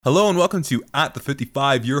Hello and welcome to At the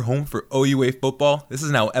 55, your home for OUA football. This is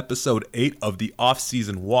now episode 8 of the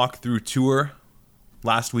off-season walkthrough tour.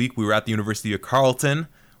 Last week we were at the University of Carleton.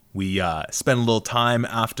 We spent a little time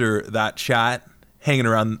after that chat hanging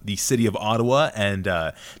around the city of Ottawa, and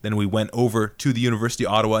then we went over to the University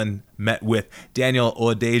of Ottawa and met with Daniel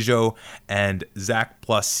Oladejo and Zach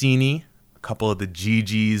Placini, a couple of the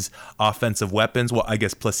GG's offensive weapons. Well, I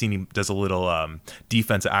guess Placini does a little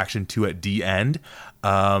defensive action too at D end.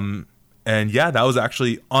 And yeah, that was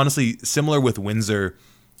actually honestly similar with Windsor.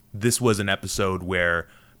 This was an episode where,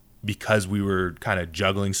 because we were kind of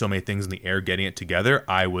juggling so many things in the air, getting it together,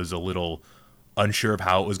 I was a little unsure of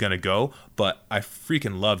how it was going to go, but I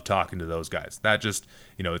freaking loved talking to those guys. That just,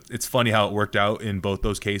 it's funny how it worked out in both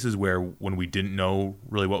those cases where when we didn't know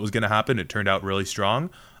really what was going to happen, it turned out really strong.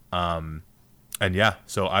 And yeah,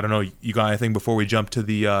 so I don't know, you got anything before we jump to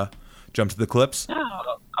the clips?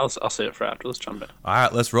 I'll say it for after. Let's jump in. All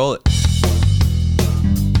right, let's roll it.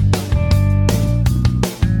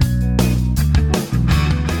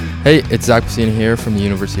 Hey, it's Zach Placini here from the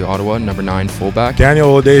University of Ottawa, number 9 fullback. Daniel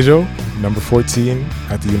Oladejo, number 14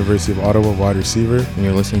 at the University of Ottawa, wide receiver. And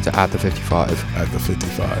you're listening to At the 55. At the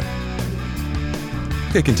 55.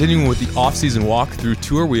 Okay, continuing with the off-season walkthrough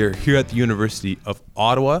tour, we are here at the University of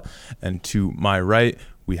Ottawa, and to my right,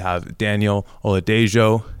 we have Daniel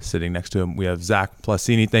Oladejo. Sitting next to him, we have Zach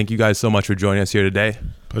Placini. Thank you guys so much for joining us here today.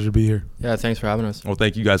 Pleasure to be here. Yeah, thanks for having us. Well,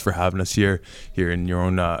 thank you guys for having us here in your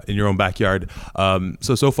own backyard.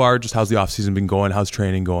 So far, just how's the off-season been going? How's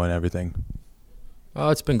training going? Everything?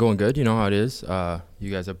 It's been going good. You know how it is.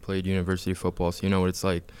 You guys have played university football, so you know what it's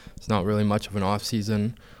like. It's not really much of an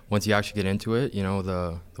off-season. Once you actually get into it,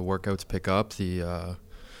 the workouts pick up.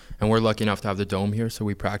 And we're lucky enough to have the dome here, so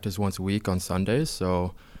we practice once a week on Sundays.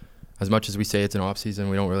 So as much as we say it's an off-season,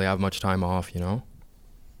 we don't really have much time off,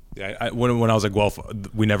 Yeah, when I was at Guelph,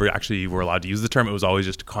 we never actually were allowed to use the term. It was always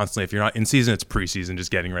just constantly, if you're not in season, it's preseason,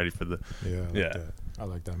 just getting ready for the... I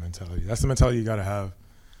like that mentality. That's the mentality you got to have.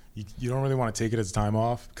 You don't really want to take it as time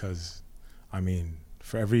off because,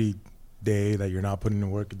 for every day that you're not putting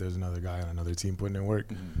in work, there's another guy on another team putting in work.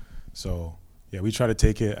 Mm-hmm. So, yeah, we try to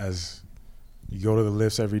take it as you go to the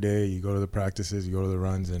lifts every day, you go to the practices, you go to the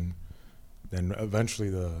runs, and then eventually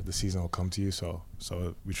the season will come to you. So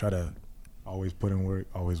we try to always put in work,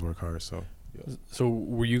 always work hard. So, yeah. So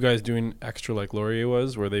were you guys doing extra like Laurier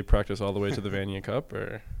was, where they practice all the way to the Vanier Cup,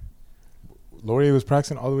 or? Laurier was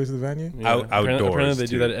practicing all the way to the Vanier? Yeah. Outdoors. Apparently they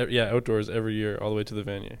do that, outdoors every year, all the way to the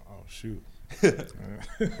Vanier. Oh, shoot.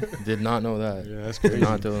 Did not know that. Yeah, that's crazy.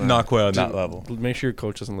 Not quite on that level. Make sure your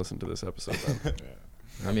coach doesn't listen to this episode then.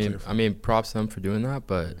 Yeah. Props to them for doing that,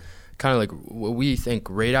 but kind of like what we think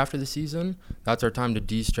right after the season, that's our time to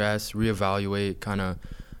de-stress, reevaluate, kind of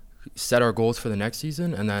set our goals for the next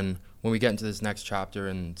season, and then when we get into this next chapter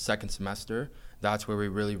in second semester, that's where we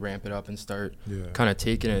really ramp it up and start kind of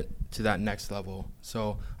taking it to that next level.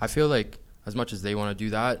 So I feel like as much as they want to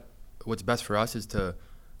do that, what's best for us is to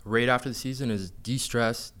right after the season is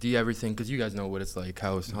de-stress, de-everything, because you guys know what it's like,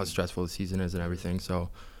 how stressful the season is and everything.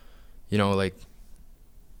 So,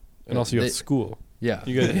 and also you have school. Yeah.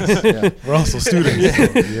 You guys, yeah. We're also students.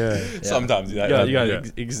 Yeah. Sometimes. You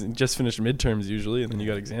got just finished midterms usually, and then you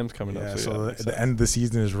got exams coming up. So the end of the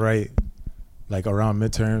season is right, like around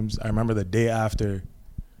midterms. I remember the day after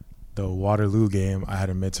the Waterloo game, I had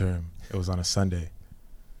a midterm. It was on a Sunday.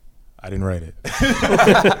 I didn't write it.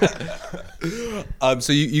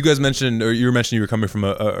 So you guys mentioned, or you were mentioning you were coming from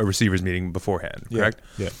a receivers meeting beforehand, correct?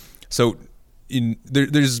 Yeah. So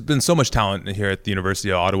there's been so much talent here at the University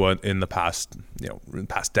of Ottawa in the past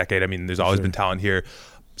decade. There's always been talent here.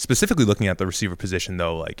 Specifically looking at the receiver position,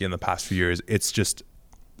 though, like in the past few years, it's just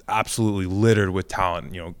absolutely littered with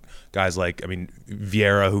talent. Guys like,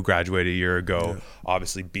 Vieira, who graduated a year ago,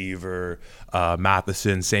 obviously Beaver,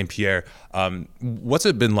 Matheson, St. Pierre. What's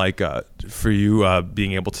it been like for you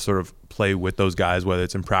being able to sort of play with those guys, whether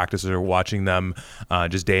it's in practice or watching them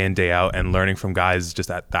just day in, day out, and learning from guys just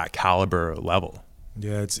at that caliber level?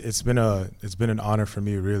 Yeah, it's been an honor for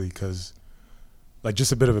me, really, because like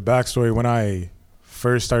just a bit of a backstory. When I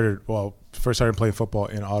first started playing football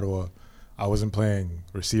in Ottawa, I wasn't playing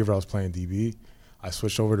receiver, I was playing DB. I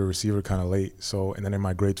switched over to receiver kind of late. So, and then in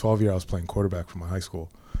my grade 12 year, I was playing quarterback for my high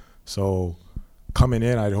school. So coming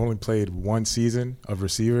in, I'd only played one season of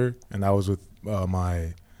receiver, and that was with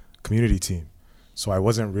my community team. So I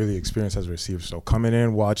wasn't really experienced as a receiver. So coming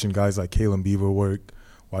in, watching guys like Kalen Beaver work,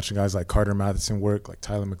 watching guys like Carter Matheson work, like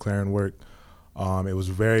Tyler McLaren work, it was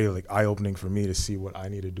very eye-opening for me to see what I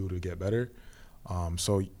need to do to get better.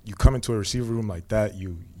 So you come into a receiver room like that,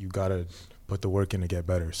 you got to put the work in to get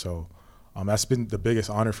better. So That's been the biggest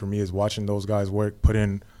honor for me, is watching those guys work, put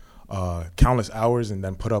in countless hours, and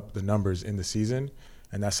then put up the numbers in the season.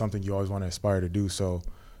 And that's something you always want to aspire to do. So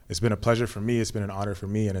it's been a pleasure for me. It's been an honor for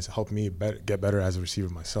me, and it's helped me get better as a receiver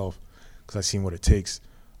myself, because I've seen what it takes,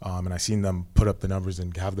 and I've seen them put up the numbers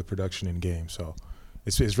and have the production in game. So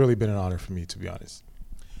it's really been an honor for me, to be honest.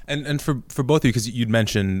 And for both of you, because you'd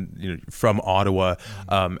mentioned from Ottawa,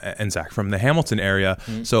 and Zach from the Hamilton area.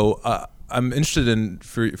 Mm-hmm. So I'm interested in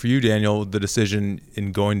for you, Daniel, the decision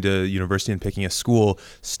in going to university and picking a school,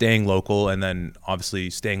 staying local, and then obviously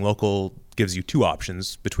staying local gives you two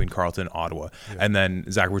options between Carleton and Ottawa. Yeah. And then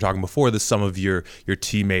Zach, we were talking before this, some of your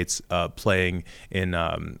teammates playing in.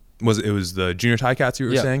 It was the junior Ticats you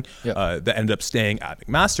were saying that ended up staying at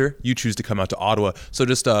McMaster. You choose to come out to Ottawa. So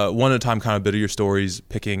just one at a time, kind of a bit of your stories,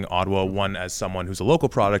 picking Ottawa, one as someone who's a local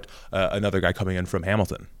product, another guy coming in from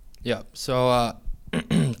Hamilton. Yeah, so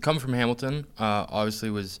coming from Hamilton,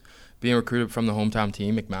 obviously was being recruited from the hometown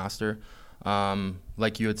team, McMaster.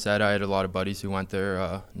 Like you had said, I had a lot of buddies who went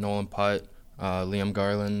there, Nolan Putt, Liam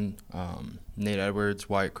Garland, Nate Edwards,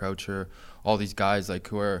 Wyatt Croucher, all these guys like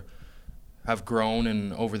who have grown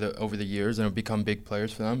and over the years and have become big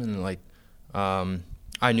players for them. And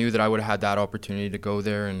I knew that I would have had that opportunity to go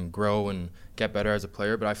there and grow and get better as a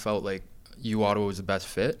player, but I felt like Ottawa was the best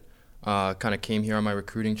fit. Kind of came here on my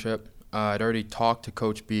recruiting trip. I'd already talked to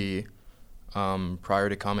Coach B prior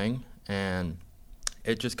to coming, and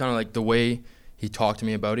it just kind of like the way he talked to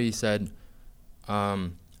me about it, he said,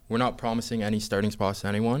 we're not promising any starting spots to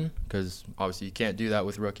anyone, because obviously you can't do that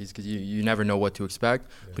with rookies because you never know what to expect.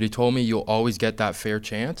 Yeah. But he told me you'll always get that fair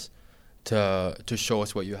chance to show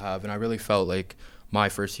us what you have. And I really felt like my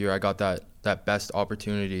first year I got that best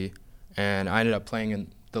opportunity, and I ended up playing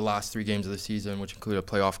in the last 3 games of the season, which included a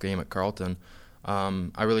playoff game at Carleton.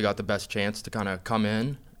 I really got the best chance to kind of come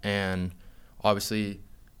in, and obviously,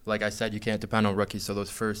 like I said, you can't depend on rookies. So those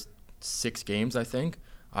first 6 games, I think,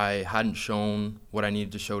 I hadn't shown what I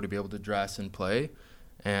needed to show to be able to dress and play,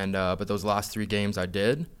 and but those last 3 games I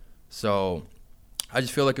did. So I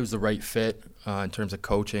just feel like it was the right fit in terms of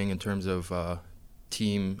coaching, in terms of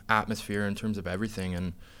team atmosphere, in terms of everything,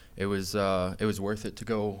 and it was worth it to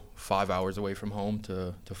go 5 hours away from home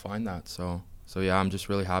to find that. So yeah, I'm just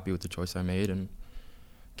really happy with the choice I made, and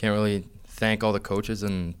can't really thank all the coaches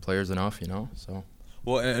and players enough, so.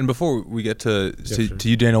 Well, and before we get to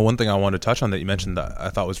you, Daniel, one thing I wanted to touch on that you mentioned that I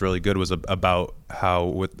thought was really good was about how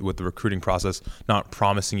with the recruiting process, not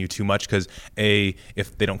promising you too much, because A,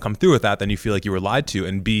 if they don't come through with that, then you feel like you were lied to,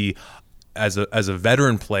 and B, as a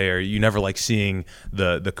veteran player, you never like seeing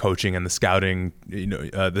the coaching and the scouting,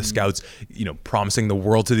 the scouts, promising the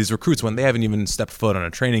world to these recruits when they haven't even stepped foot on a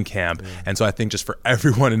training camp. And so I think just for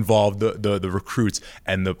everyone involved, the recruits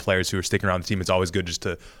and the players who are sticking around the team, it's always good just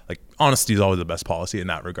to honesty is always the best policy in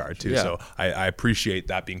that regard too. Yeah. So I appreciate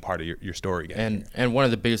that being part of your story again. And one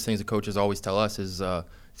of the biggest things the coaches always tell us is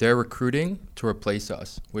they're recruiting to replace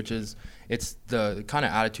us, it's the kind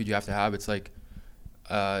of attitude you have to have. It's like,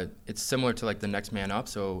 it's similar to the next man up.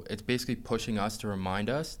 So it's basically pushing us to remind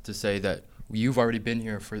us to say that you've already been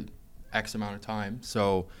here for X amount of time.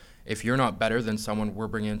 So if you're not better than someone we're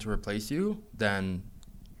bringing in to replace you, then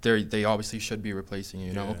they obviously should be replacing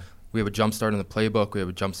you, know? We have a jump start in the playbook. We have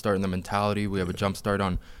a jump start in the mentality. We have a jump start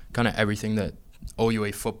on kind of everything that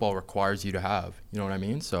OUA football requires you to have. You know what I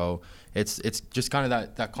mean? So it's just kind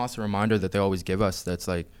of that constant reminder that they always give us that's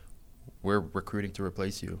like, we're recruiting to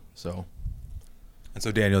replace you. So. And so,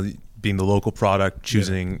 Daniel, being the local product,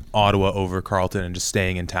 choosing Ottawa over Carleton and just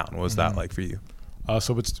staying in town, what was that like for you?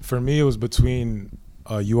 For me, it was between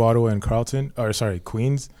Ottawa and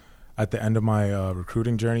Queens at the end of my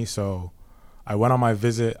recruiting journey. So I went on my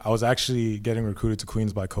visit. I was actually getting recruited to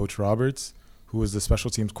Queens by Coach Roberts, who was the special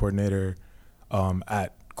teams coordinator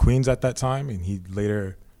at Queens at that time, and he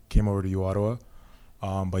later came over to Ottawa.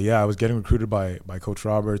 But yeah, I was getting recruited by Coach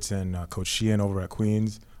Roberts and Coach Sheehan over at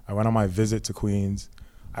Queens. I went on my visit to Queens.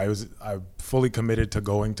 I fully committed to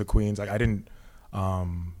going to Queens. I didn't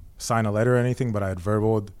sign a letter or anything, but I had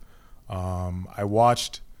verbaled. I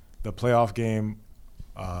watched the playoff game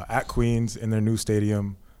at Queens in their new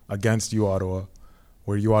stadium against Ottawa,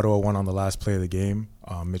 where Ottawa won on the last play of the game.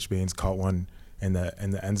 Mitch Baines caught one in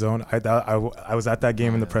the end zone. I was at that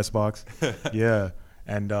game in the press box. Yeah,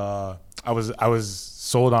 and I was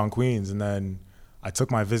sold on Queens, and then I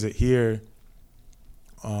took my visit here.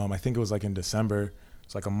 I think it was in December.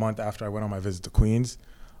 It's a month after I went on my visit to Queens.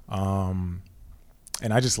 And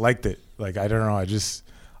I just liked it. I don't know.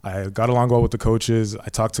 I got along well with the coaches. I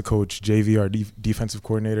talked to Coach JV, our defensive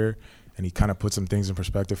coordinator, and he kind of put some things in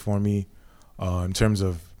perspective for me in terms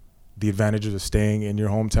of the advantages of staying in your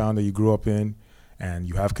hometown that you grew up in and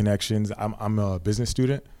you have connections. I'm a business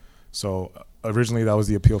student, so originally that was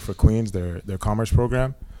the appeal for Queens, their commerce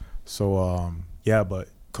program. So but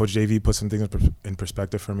Coach JV put some things in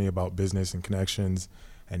perspective for me about business and connections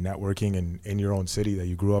and networking and in your own city that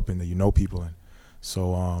you grew up in, that you know people in.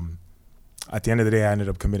 So at the end of the day, I ended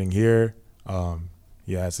up committing here.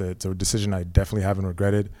 It's a decision I definitely haven't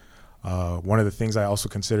regretted. One of the things I also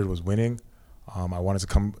considered was winning. I wanted to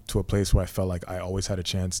come to a place where I felt like I always had a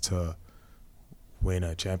chance to win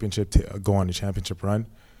a championship, to go on a championship run.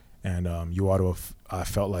 And Ottawa, I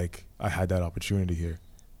felt like I had that opportunity here.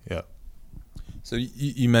 Yeah. So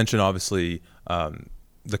you mentioned, obviously,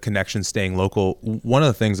 the connection, staying local. One of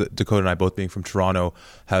the things that Dakota and I, both being from Toronto,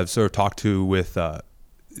 have sort of talked to with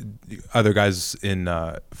other guys in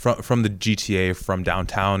from the GTA, from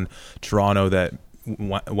downtown Toronto, that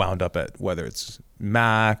wound up at, whether it's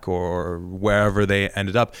Mac or wherever they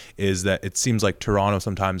ended up, is that it seems like Toronto,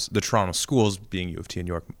 sometimes the Toronto schools, being U of T and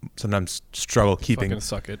York, sometimes struggle keeping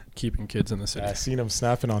kids in the city. I seen him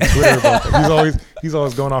snapping on Twitter about that. He's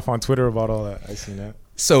always going off on Twitter about all that. I seen that.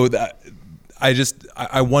 So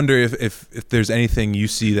I wonder if there's anything you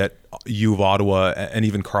see that U of Ottawa and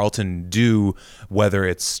even Carleton do, whether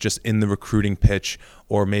it's just in the recruiting pitch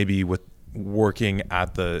or maybe with working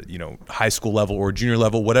at the high school level or junior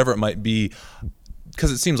level, whatever it might be, because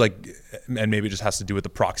it seems like, and maybe it just has to do with the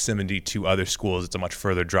proximity to other schools. It's a much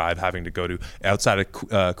further drive having to go to outside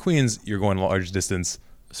of Queens. You're going a large distance.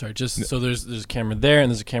 Sorry, just so there's a camera there and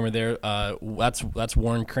there's a camera there. That's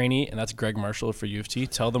Warren Craney and that's Greg Marshall for U of T.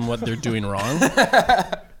 Tell them what they're doing wrong,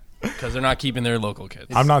 because they're not keeping their local kids.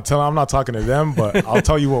 I'm not talking to them, but I'll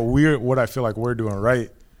tell you what I feel like we're doing right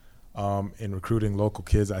in recruiting local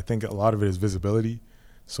kids. I think a lot of it is visibility.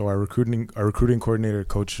 So our recruiting coordinator,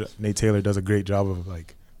 Coach Nate Taylor, does a great job of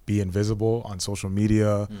like being visible on social media.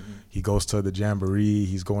 Mm-hmm. He goes to the Jamboree.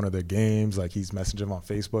 He's going to their games. Like, he's messaging them on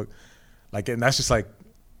Facebook. Like, and that's just like,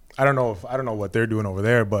 I don't know what they're doing over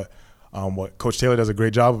there, but what Coach Taylor does a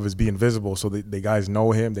great job of is being visible. So the guys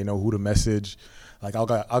know him. They know who to message. Like, I'll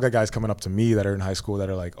got guys coming up to me that are in high school that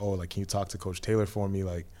are like, oh, like, can you talk to Coach Taylor for me?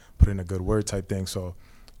 Like, put in a good word type thing. So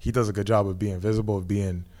he does a good job of being visible, of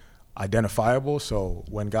being identifiable. So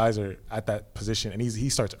when guys are at that position, and he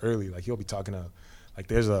starts early, like, he'll be talking to, like,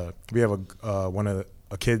 we have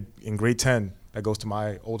a kid in grade 10 that goes to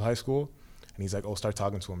my old high school, and he's like, oh, start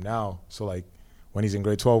talking to him now. So like, when he's in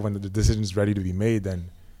grade 12, when the decision's ready to be made, then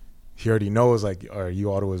he already knows, like, or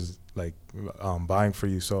U Ottawa's like buying for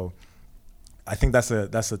you. So I think that's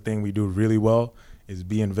the thing we do really well, is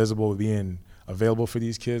being visible, being available for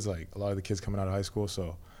these kids, like a lot of the kids coming out of high school.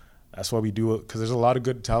 So that's why we do it, because there's a lot of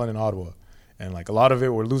good talent in Ottawa. And like, a lot of it,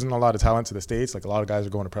 we're losing a lot of talent to the States. Like, a lot of guys are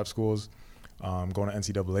going to prep schools, going to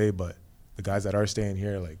NCAA, but the guys that are staying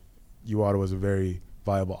here, like, U Ottawa is a very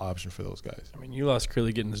viable option for those guys. I mean, you lost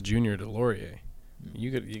Curly Gittens Jr. to Laurier.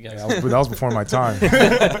 You guys. Yeah, that was before my time.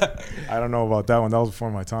 I don't know about that one. That was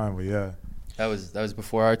before my time, but yeah. That was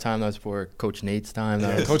before our time. That was before Coach Nate's time.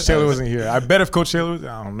 Coach Taylor wasn't here. I bet if Coach Taylor was,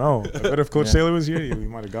 I don't know. I bet if Coach Taylor was here, we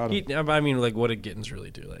might have got him. I mean, like, what did Gittens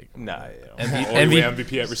really do? Like,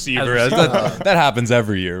 MVP at receiver. That happens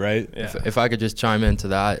every year, right? Yeah. If I could just chime into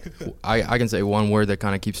that, I can say one word that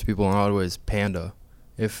kind of keeps people in Ottawa is panda.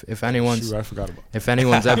 If anyone's, I forgot about. If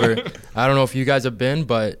anyone's ever, I don't know if you guys have been,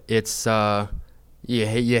 but it's you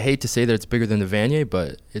hate to say that it's bigger than the Vanier,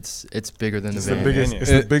 but it's bigger than the Vanier.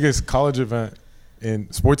 It's the biggest college event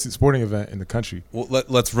in sporting event in the country. Well,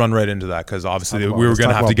 let's run right into that, because obviously we were going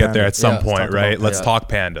to have to get Panda there at some point, right? Let's talk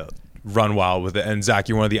Panda. Run wild with it. And Zach,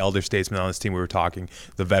 you're one of the elder statesmen on this team. We were talking,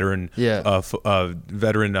 the veteran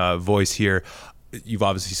voice here. You've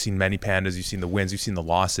obviously seen many Pandas. You've seen the wins. You've seen the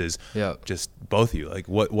losses. Yeah. Just both of you. Like,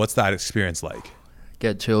 what's that experience like?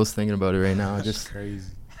 Get chills thinking about it right now. Just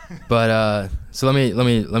crazy. But so let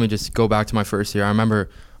me just go back to my first year. I remember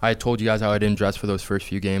I told you guys how I didn't dress for those first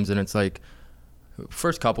few games, and it's like,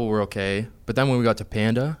 first couple were okay, but then when we got to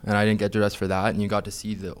Panda and I didn't get dressed for that, and you got to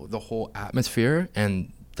see the whole atmosphere,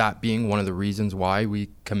 and that being one of the reasons why we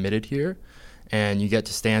committed here, and you get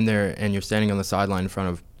to stand there and you're standing on the sideline in front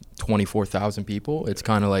of 24,000 people, it's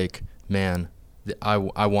kind of like, man, I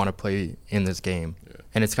want to play in this game. Yeah.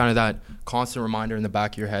 And it's kind of that constant reminder in the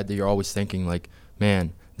back of your head that you're always thinking, like,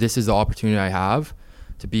 man, this is the opportunity I have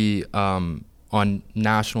to be on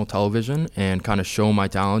national television and kind of show my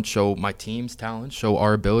talent, show my team's talent, show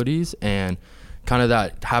our abilities, and kind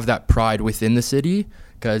of have that pride within the city.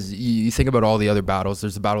 Because you think about all the other battles.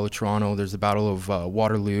 There's the Battle of Toronto. There's the Battle of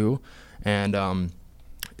Waterloo. And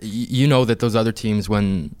you know that those other teams,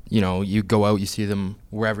 when, you go out, you see them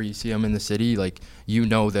wherever you see them in the city, like, you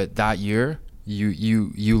know that year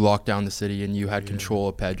you locked down the city and you had control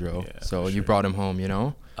of Pedro. Yeah, So for you sure. brought him home, you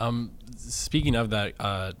know? Speaking of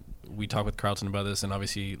that, we talked with Carlton about this, and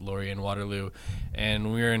obviously Laurier and Waterloo. And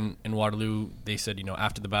when we were in Waterloo, they said,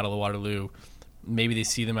 after the Battle of Waterloo, maybe they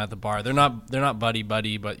see them at the bar. They're not buddy,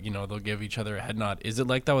 but they'll give each other a head nod. Is it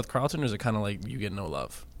like that with Carlton, or is it kind of like you get no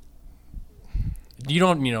love? You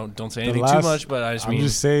don't say anything too much, but I just I'm mean.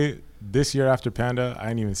 just say this year after Panda, I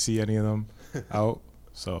didn't even see any of them out.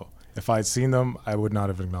 So if I'd seen them, I would not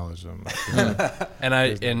have acknowledged them.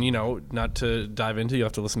 And not to dive into, you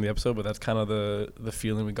have to listen to the episode, but that's kind of the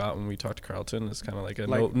feeling we got when we talked to Carlton. It's kind of like a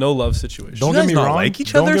no love situation. Don't You get guys me not wrong. like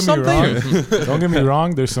each Don't other or get me something? wrong. Don't get me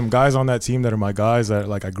wrong. There's some guys on that team that are my guys that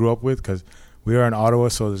like I grew up with because we are in Ottawa.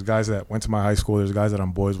 So there's guys that went to my high school. There's guys that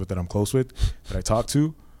I'm boys with that I'm close with that I talk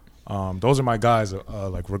to. Those are my guys.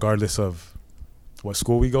 Like regardless of what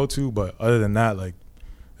school we go to, but other than that, like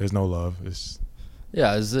there's no love. It's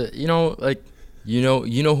Yeah, you know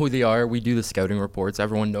who they are. We do the scouting reports.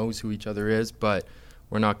 Everyone knows who each other is, but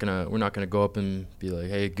we're not gonna go up and be like,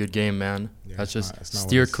 "Hey, good game, man." Yeah, That's just it's not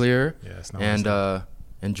steer what it's- clear yeah, it's not. and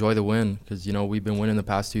enjoy the win because we've been winning the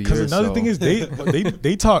past 2 years. Because another so- thing is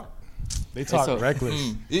they talk so-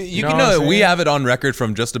 reckless. You know can what I'm know we saying? have it on record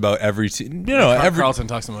from just about every team. Every Carlton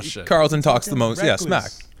talks the most shit. Carlton talks the most. Yeah, smack.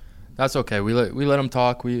 Reckless. That's okay. We let them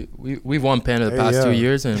talk. We've won Panda the Hey, past 2 yeah.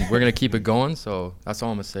 years, and we're gonna keep it going. So that's all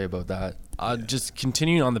I'm gonna say about that. Just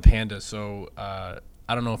continuing on the Panda. So I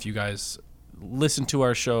don't know if you guys listen to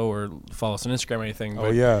our show or follow us on Instagram or anything. But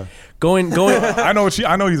Oh yeah, going I know he's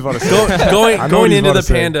about to say. I know going what he's into about the to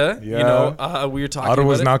say. Panda. Yeah. We were talking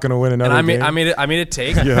Ottawa's about not going to win it. another And game. I made a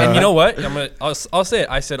take. Yeah. And you know what? I'll say it.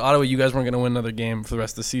 I said, Ottawa, you guys weren't going to win another game for the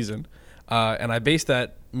rest of the season. And I based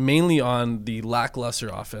that mainly on the lackluster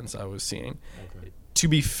offense I was seeing. Okay. To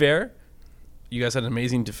be fair, you guys had an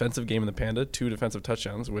amazing defensive game in the Panda, 2 defensive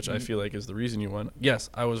touchdowns, which I feel like is the reason you won. Yes,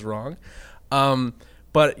 I was wrong.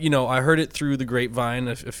 But, I heard it through the grapevine,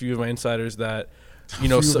 a few of my insiders, that,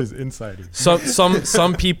 Few of his insiders.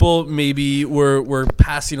 some people maybe were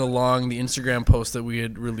passing along the Instagram post that we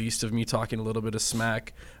had released of me talking a little bit of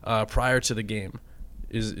smack prior to the game.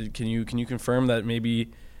 Can you confirm that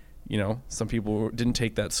maybe some people didn't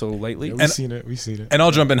take that so lightly? Yeah, we've seen it. And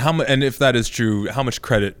I'll jump in. And if that is true, how much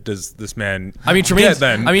credit does this man get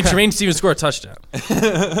then? Tremaine Stevens scored a touchdown,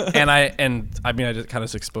 and I just kind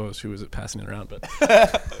of exposed who was passing it around, but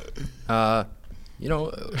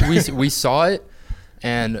We saw it,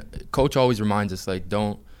 and coach always reminds us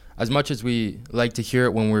don't. As much as we like to hear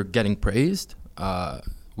it when we're getting praised,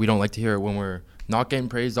 we don't like to hear it when we're not getting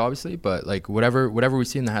praised, obviously. But whatever we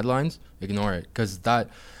see in the headlines, ignore it, because that.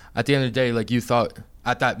 At the end of the day, you thought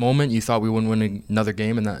at that moment you thought we wouldn't win another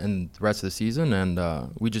game in the rest of the season, and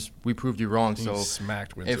we proved you wrong. So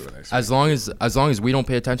smacked Windsor the next week. as long as we don't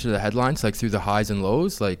pay attention to the headlines, through the highs and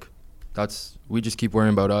lows, we just keep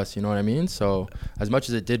worrying about us. You know what I mean? So as much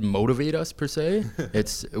as it did motivate us per se,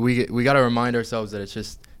 it's we got to remind ourselves that it's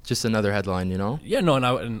just another headline. Yeah, no,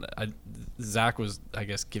 and Zach was, I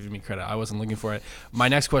guess, giving me credit. I wasn't looking for it. My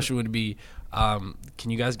next question would be, can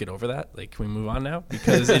you guys get over that? Can we move on now?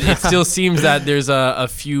 Because it still seems that there's a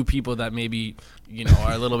few people that maybe,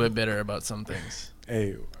 are a little bit bitter about some things.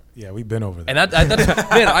 Hey, yeah, we've been over that. And that's,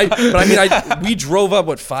 man, we drove up,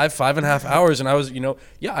 5.5 hours, and I was,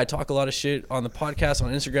 I talk a lot of shit on the podcast,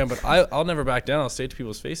 on Instagram, but I'll never back down. I'll say it to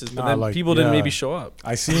people's faces, but then people didn't maybe show up.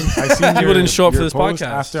 I seen People didn't show up for your this post.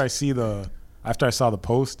 podcast. After I saw the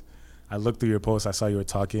post, I looked through your post. I saw you were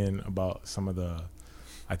talking about some of the,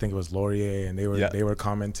 I think it was Laurier, and they were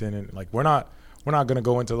commenting, and we're not gonna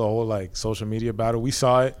go into the whole social media battle. We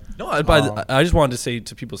saw it. No, I just wanted to say it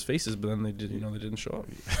to people's faces, but then they didn't show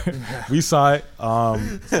up. We saw it.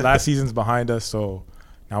 Last season's behind us, so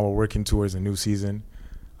now we're working towards a new season.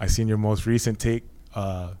 I seen your most recent take.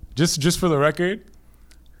 Just for the record,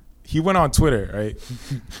 he went on Twitter, right,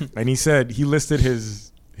 and he said he listed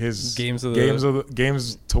his games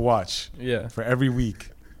to watch. Yeah, for every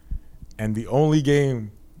week, and the only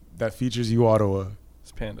game that features you, Ottawa,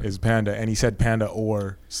 is Panda, and he said Panda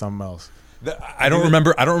or something else. I don't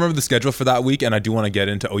remember the schedule for that week, and I do want to get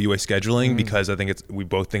into OUA scheduling because I think we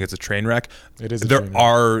both think it's a train wreck. It is. There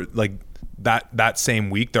are that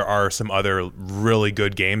same week there are some other really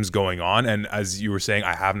good games going on, and as you were saying,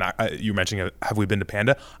 I have not. You were mentioning, have we been to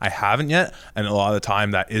Panda? I haven't yet, and a lot of the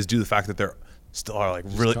time that is due to the fact that there still are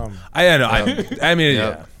really. I know. I mean,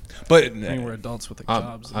 yeah. But we're adults with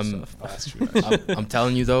jobs and stuff. That's true. I'm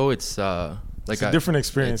telling you though, it's it's a different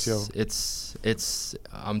experience, It's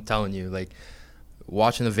I'm telling you,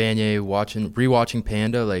 watching the Vanier, rewatching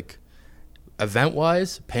Panda, event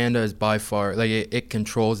wise, Panda is by far it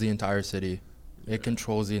controls the entire city. It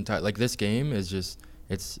controls the entire. Like this game is just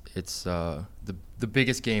it's the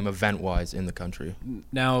biggest game event wise in the country.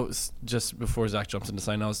 Now, just before Zach jumps into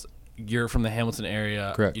something else, you're from the Hamilton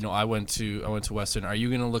area. Correct. You know, I went to Western. Are you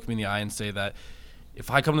going to look me in the eye and say that if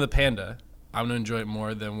I come to the Panda, I'm going to enjoy it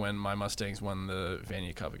more than when my Mustangs won the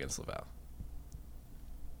Vanier Cup against Laval?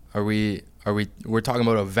 We're talking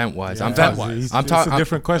about event wise. Yeah, Event-wise. I'm It's talking a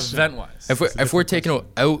different question. Event-wise. If we're taking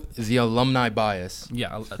out the alumni bias,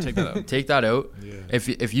 Yeah, I'll take that out. take that out. Yeah.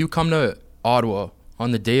 If you come to Ottawa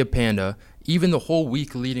on the day of Panda, even the whole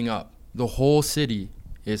week leading up, the whole city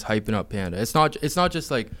is hyping up Panda. It's not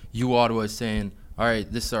just like you Ottawa is saying, all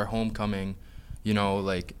right, this is our homecoming, you know,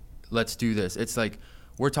 like let's do this. It's like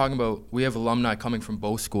we're talking about we have alumni coming from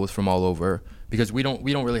both schools from all over because we don't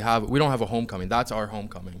have a homecoming. That's our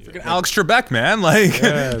homecoming. Freaking Alex Trebek, man. Like,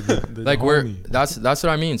 Yeah, the Like homie. that's what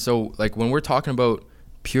I mean. So like when we're talking about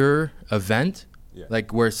pure event, Yeah.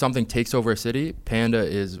 like where something takes over a city, Panda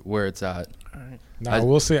is where it's at. Now, I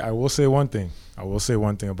will say one thing. I will say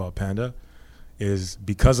one thing about Panda is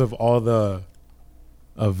because of all the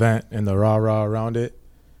event and the rah-rah around it,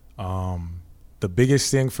 the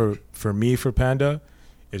biggest thing for me for Panda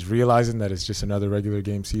is realizing that it's just another regular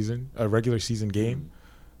season game.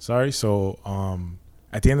 Sorry. So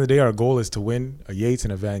at the end of the day, our goal is to win a Yates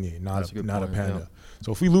and a Vanier, That's a good not a point, Panda. yeah.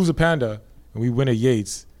 So if we lose a Panda and we win a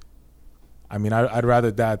Yates, I mean, I'd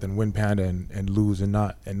rather that than win Panda and lose and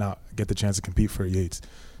not get the chance to compete for a Yates.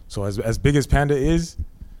 So as big as Panda is,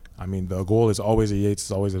 I mean, the goal is always a Yates,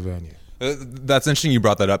 it's always a Vanier. That's interesting you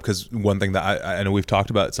brought that up because one thing that I know we've talked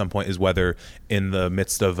about at some point is whether in the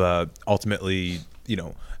midst of ultimately, you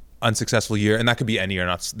know, unsuccessful year, and that could be any year,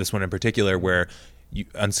 not this one in particular, where you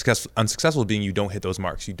unsuccessful being you don't hit those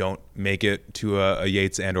marks, you don't make it to a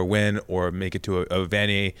Yates and or win, or make it to a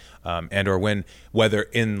Vanier and or win. Whether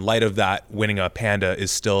in light of that, winning a Panda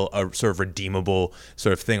is still a sort of redeemable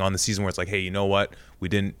sort of thing on the season where it's like, hey, you know what, we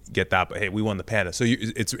didn't get that, but hey, we won the Panda. So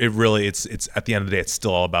it's at the end of the day, it's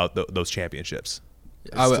still all about those championships.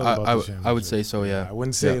 I It's still about the would championship. say so. Yeah. I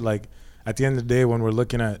wouldn't say like at the end of the day when we're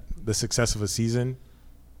looking at the success of a season,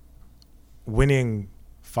 winning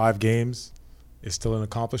 5 games is still an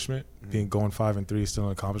accomplishment. Mm-hmm. Going 5-3 is still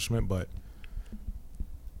an accomplishment. But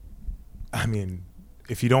I mean,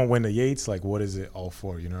 if you don't win the Yates, like what is it all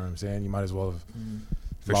for? You know what I'm saying? You might as well have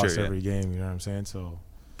For lost sure, yeah. every game. You know what I'm saying? So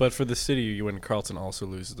But for the city, when Carleton also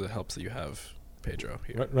loses, it helps that you have Pedro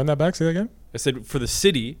here. run that back. Say that again. I said for the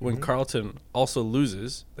city, when Mhm. Carleton also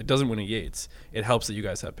loses, like doesn't win a Yates, it helps that you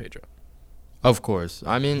guys have Pedro. Of course.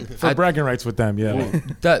 I mean, For bragging rights with them, yeah.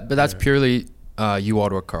 but that's Yeah. purely you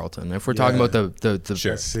Ottawa Carleton. If we're talking Yeah. about the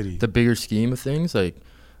Sure. City. the bigger scheme of things, like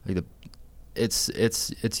it's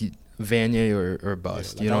Vanier or Yeah,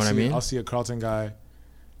 bust. like You know what I mean? I'll see a Carlton guy,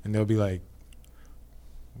 and they'll be like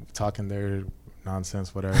talking their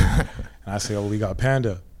nonsense, whatever. And I say, oh, we got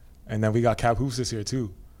Panda. And then we got Cap Hoops this year,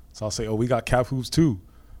 too. So I'll say, oh, we got Cap Hoops, too.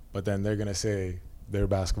 But then they're going to say their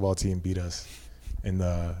basketball team beat us in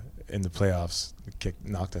the playoffs,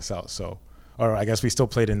 knocked us out. So, or I guess we still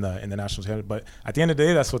played in the national championship. But at the end of the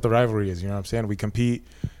day, that's what the rivalry is. You know what I'm saying? We compete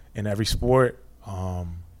in every sport. I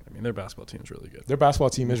mean, their basketball team is really good. Their basketball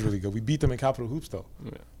team is really good. We beat them in Capital Hoops, though.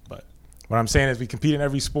 Yeah. But what I'm saying is we compete in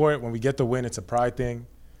every sport. When we get the win, it's a pride thing.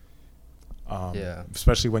 Yeah.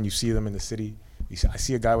 Especially when you see them in the city. I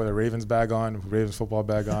see a guy with a Ravens bag on, Ravens football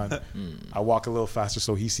bag on. I walk a little faster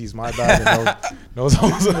so he sees my bag and knows you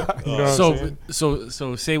know what I'm saying?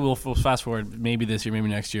 So say we'll fast forward maybe this year, maybe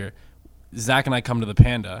next year. Zach and I come to the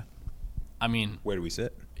Panda. I mean, Where do we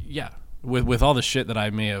sit? yeah, with all the shit that I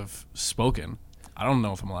may have spoken, I don't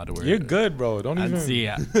know if I'm allowed to wear You're it. good, bro. Don't even See,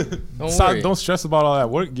 yeah. don't stress about all that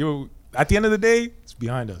work. At the end of the day, it's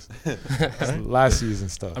behind us. It's last season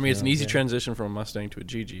stuff. I mean, it's you an know easy what I'm saying? transition from a Mustang to a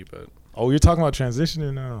GG, but Oh, you're talking about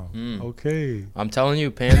transitioning now. Okay. I'm telling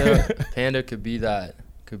you, Panda could be that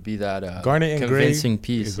Garnet and convincing gray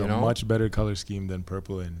piece. is You a know, much better color scheme than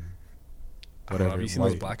purple and I don't know, whatever. have you seen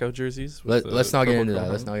those white. blackout jerseys? with let's the not get purple into that.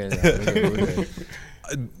 chrome? Let's not get into that.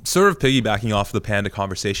 Sort of piggybacking off the Panda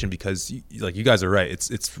conversation because you guys are right.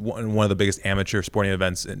 It's one of the biggest amateur sporting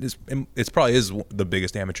events, and it's probably is the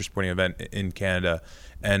biggest amateur sporting event in Canada.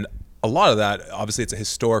 And a lot of that, obviously, it's a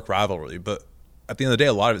historic rivalry, but at the end of the day,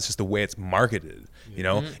 a lot of it's just the way it's marketed. You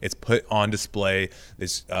know, it's put on display,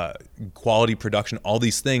 this quality production, all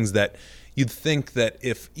these things that you'd think that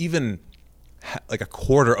if even like a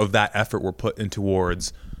quarter of that effort were put in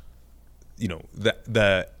towards, you know,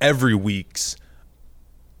 the every week's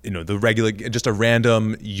the regular, just a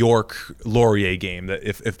random York Laurier game, that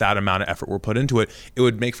if that amount of effort were put into it, it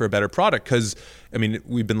would make for a better product. Because I mean,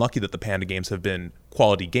 we've been lucky that the Panda games have been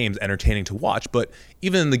quality games, entertaining to watch. But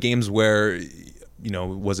even in the games where,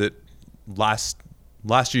 was it last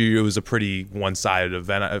year, it was a pretty one-sided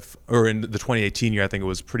event, or in the 2018 year, I think it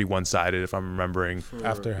was pretty one-sided, if I'm remembering.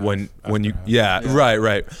 Right.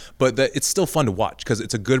 But it's still fun to watch because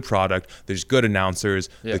it's a good product. There's good announcers,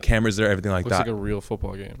 the cameras there, everything like Looks that. Like a real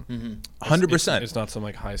football game. 100%. It's not some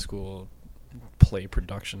like high school play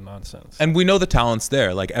production nonsense. And we know the talent's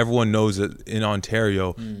there. Like everyone knows that in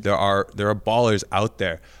Ontario, there are ballers out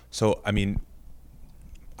there. So I mean,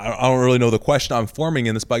 I don't really know the question I'm forming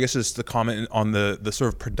in this, but I guess just the comment on the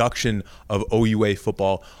sort of production of OUA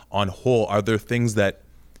football on whole. Are there things that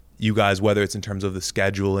you guys, whether it's in terms of the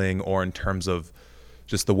scheduling or in terms of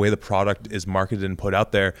just the way the product is marketed and put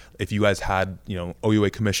out there, if you guys had, OUA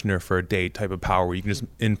commissioner for a day type of power where you can just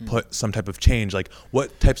input some type of change, like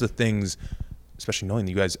what types of things, especially knowing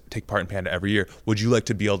that you guys take part in Panda every year, would you like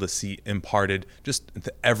to be able to see imparted just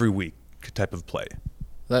into every week type of play?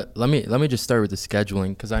 Let me just start with the scheduling,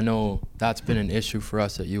 because I know that's been an issue for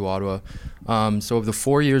us at U Ottawa. So of the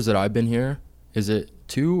 4 years that I've been here, is it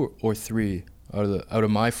 2 or 3 out of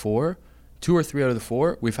my 4? 2 or 3 out of the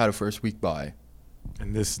 4, we've had a first week bye.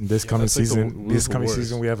 And this coming season,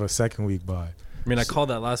 we have a second week bye. I mean, I called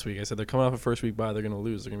that last week. I said they're coming off a first week bye. They're going to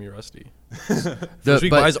lose. They're going to be rusty. First week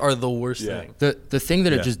byes are the worst thing. The thing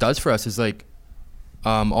that it just does for us is like,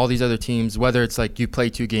 all these other teams, whether it's like you play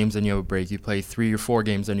 2 games and you have a break, you play 3 or 4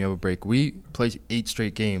 games and you have a break. We play 8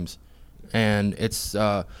 straight games, and it's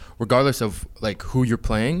regardless of like who you're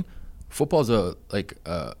playing, football's a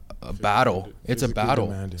battle. It's a battle.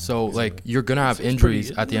 Demanding. So like you're gonna have injuries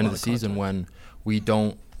at the end of the season when we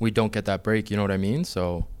don't get that break. You know what I mean?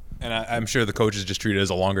 So. And I'm sure the coaches just treat it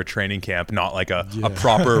as a longer training camp, not like a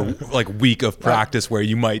proper like week of practice where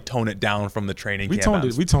you might tone it down from the training camp.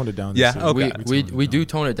 We toned it down. Yeah, okay. We do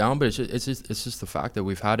tone it down, but it's just the fact that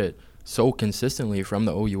we've had it so consistently from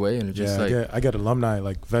the OUA, and it's just I get alumni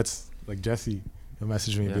like vets like Jesse. He'll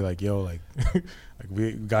message me and be like, "Yo, like, like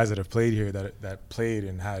we guys that have played here that played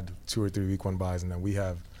and had 2 or 3 week 1 buys, and then we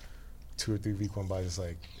have 2 or 3 week 1 buys.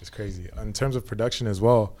 It's crazy." In terms of production as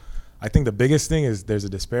well, I think the biggest thing is there's a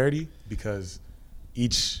disparity because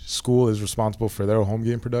each school is responsible for their home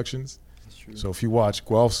game productions. That's true. So if you watch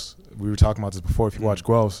Guelphs, we were talking about this before, if you watch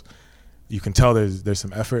Guelphs, you can tell there's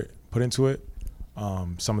some effort put into it.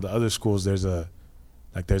 Some of the other schools, there's a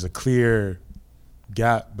clear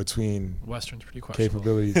gap between Western's pretty questionable.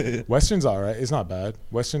 capabilities. Western's all right. It's not bad.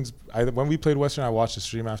 When we played Western, I watched the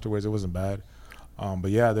stream afterwards. It wasn't bad. But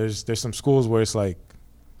yeah, there's some schools where it's like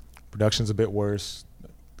production's a bit worse.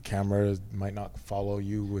 Camera might not follow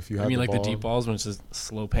you if you have the ball. The deep balls when it's just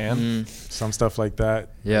slow pan? Some stuff like that.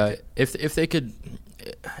 Yeah, if they could,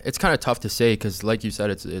 it's kind of tough to say because, like you said,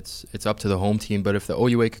 it's up to the home team. But if the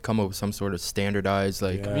OUA could come up with some sort of standardized,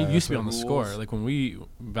 like it used to be on the score. Like when we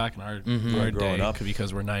back in our day, up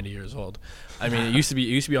because we're 90 years old. I mean, it used to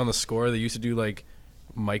be on the score. They used to do like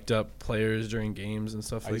mic'd up players during games and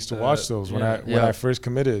stuff like that. I used to watch those when I first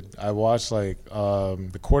committed. I watched like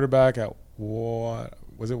the quarterback at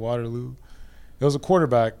was it Waterloo? It was a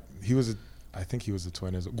quarterback. I think he was a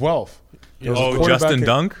twin. Guelph. Justin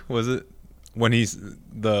Dunk? Was it when he's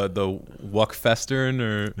the Wuck Festern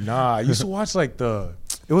or? Nah, I used to watch like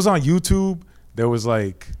it was on YouTube. There was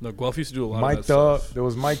like Guelph used to do a lot mic'd of that up. stuff. There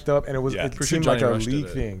was mic'd up, and it seemed like a league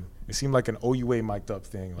it. thing. It seemed like an OUA mic'd up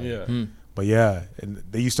thing. Like, But yeah, and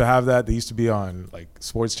they used to have that. They used to be on like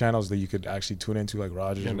sports channels that you could actually tune into, like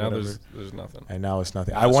Rogers. Yeah, or now whatever. there's nothing. And now it's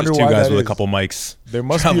nothing. Now I wonder just why two guys that with is. a couple mics. There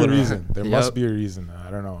must be a reason. There Yep. must be a reason.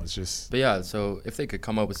 I don't know. It's just. But yeah, so if they could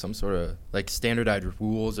come up with some sort of like standardized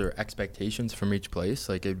rules or expectations from each place,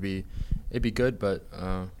 like it'd be good. But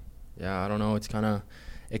yeah, I don't know. It's kind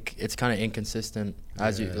of inconsistent.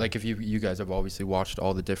 As you like, if you guys have obviously watched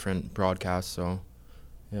all the different broadcasts, so.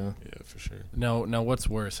 Yeah, for sure. Now, what's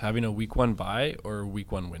worse, having a week 1 bye or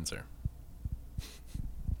week 1 Windsor?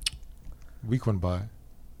 Week 1 bye.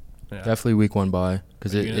 Yeah. Definitely week 1 bye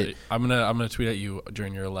because I'm gonna tweet at you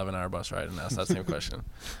during your 11-hour bus ride and ask that same question.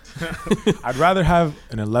 I'd rather have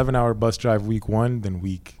an 11-hour bus drive week 1 than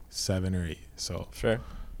week 7 or 8. So fair,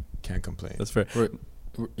 can't complain. That's fair.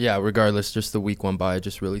 Yeah, regardless, just the week 1 bye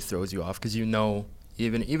just really throws you off because even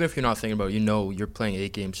if you're not thinking about it, you're playing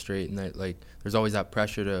 8 games straight, and that like there's always that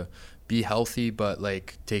pressure to be healthy but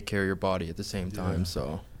like take care of your body at the same time.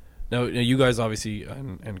 So now you guys obviously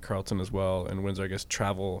and Carleton as well and Windsor I guess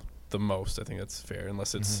travel the most. I think that's fair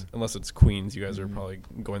unless it's Queens. You guys are probably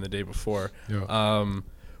going the day before. Yeah.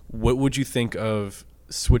 What would you think of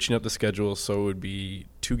switching up the schedule so it would be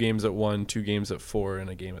 2 games at 1, 2 games at 4, and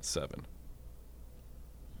a game at 7.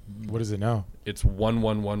 What is it now? It's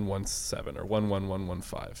 1-1-1-1-7 or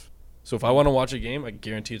 1-1-1-1-5. So if I want to watch a game, I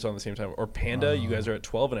guarantee it's on the same time. Or Panda, you guys are at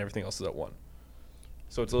 12 and everything else is at 1.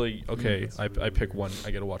 So it's like, okay, I pick one.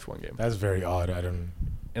 I get to watch one game. That's very odd. I don't.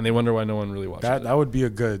 And they wonder why no one really watches it. That would be a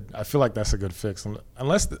good. I feel like that's a good fix,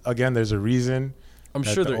 unless again there's a reason. I'm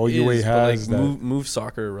sure there is, but like move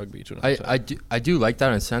soccer or rugby to another time. I do like that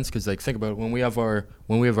in a sense because like think about it, when we have our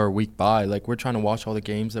week bye, like we're trying to watch all the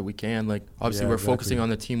games that we can. Like obviously we're focusing on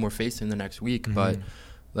the team we're facing the next week, but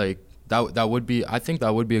like that would be, I think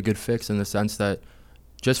that would be a good fix in the sense that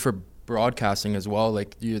just for broadcasting as well,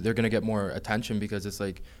 like they're gonna get more attention because it's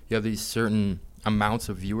like you have these certain amounts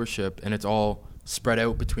of viewership and it's all spread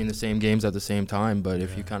out between the same games at the same time. But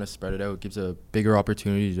if you kind of spread it out, it gives a bigger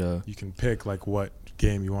opportunity to. You can pick like what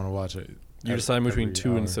game you want to watch. You decide between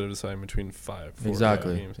 2 instead of deciding between 5. 4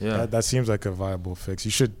 exactly. 5 games. Yeah. That seems like a viable fix.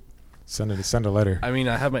 You should send a letter. I mean,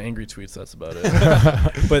 I have my angry tweets. That's about it.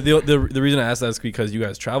 But the reason I asked that is because you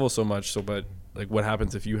guys travel so much. So, but like, what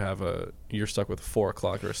happens if you're stuck with a 4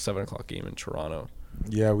 o'clock or a 7 o'clock game in Toronto?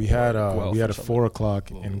 Yeah, we had a 4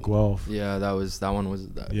 o'clock in Guelph. Yeah, that one was.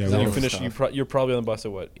 Yeah, so you finished. You're probably on the bus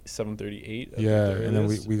at what 7:38. Yeah, and then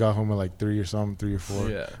we got home at like 3 or 4.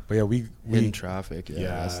 Yeah, but yeah, we in traffic.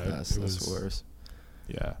 Yeah, that's worse.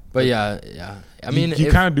 Yeah, but yeah. I mean, you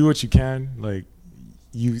kind of do what you can. Like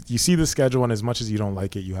you see the schedule, and as much as you don't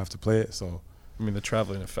like it, you have to play it. So. I mean, the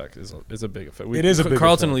traveling effect is a big effect. It is a big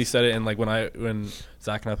Carlton effect. Lee said it, and like when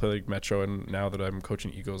Zach and I play like Metro, and now that I'm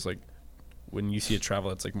coaching Eagles, like when you see a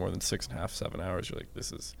travel, it's like more than 6.5, 7 hours. You're like,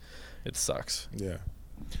 it sucks. Yeah,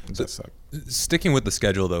 it So, does suck. Sticking with the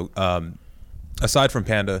schedule though, aside from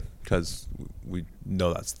Panda, because we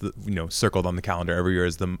know that's circled on the calendar every year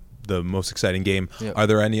as the most exciting game. Yep. Are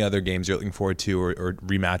there any other games you're looking forward to, or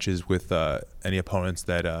rematches with any opponents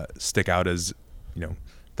that stick out as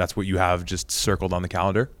that's what you have just circled on the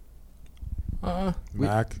calendar?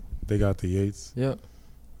 Mac, they got the Yates. Yep.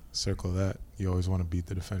 Circle that. You always want to beat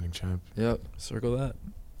the defending champ. Yep. Circle that.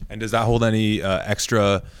 And does that hold any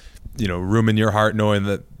extra, room in your heart knowing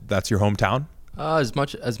that that's your hometown? As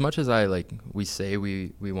much as I like, we say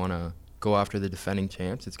we want to go after the defending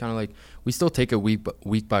champs. It's kind of like we still take it week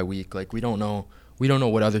by week. Like we don't know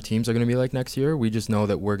what other teams are going to be like next year. We just know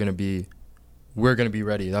that we're going to be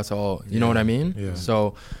ready. That's all. You know what I mean? Yeah.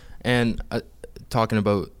 So, and talking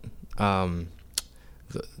about that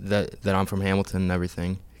I'm from Hamilton and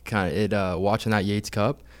everything. Kind of watching that Yates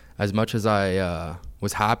Cup. As much as I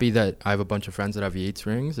was happy that I have a bunch of friends that have Yates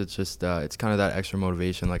rings, it's just it's kind of that extra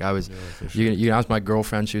motivation. Like I was, you can ask my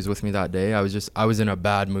girlfriend. She was with me that day. I was in a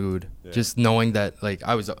bad mood, just knowing that like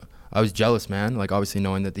I was jealous, man. Like obviously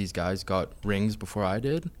knowing that these guys got rings before I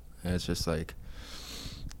did, and it's just like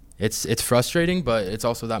it's frustrating, but it's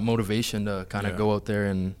also that motivation to kind of go out there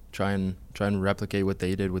and try and replicate what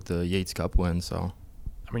they did with the Yates Cup win. So.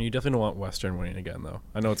 I mean, you definitely don't want Western winning again, though.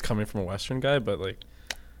 I know it's coming from a Western guy, but like,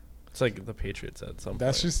 it's like the Patriots at some point.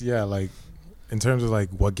 That's just like, in terms of like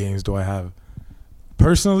what games do I have?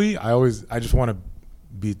 Personally, I just want to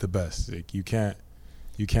beat the best. Like you can't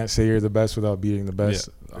say you're the best without beating the best.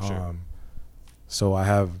 Yeah, for sure. So I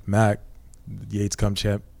have Mac, Yates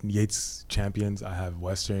champions. I have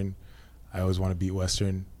Western. I always want to beat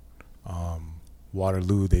Western.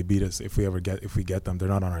 Waterloo, they beat us if we get them. They're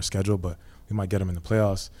not on our schedule, but we might get them in the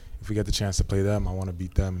playoffs. If we get the chance to play them, I want to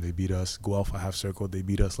beat them. They beat us. Guelph, I have circled. They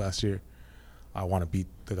beat us last year. I want to beat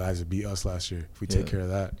the guys that beat us last year. If we take care of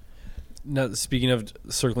that. Now, speaking of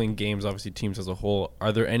circling games, obviously teams as a whole,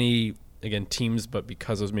 are there any, again, teams, but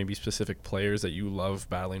because of maybe specific players that you love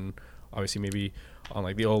battling, obviously maybe on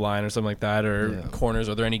like the O-line or something like that, or corners,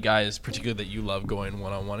 are there any guys particularly that you love going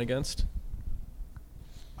one-on-one against?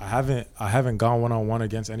 I haven't gone one-on-one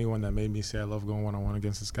against anyone that made me say I love going one-on-one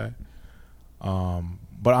against this guy.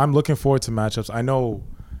 But I'm looking forward to matchups. I know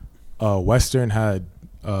Western had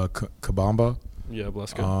Kabamba. Yeah,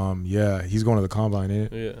 Bleska. Yeah, he's going to the combine,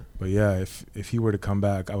 ain't it? Yeah. But yeah, if he were to come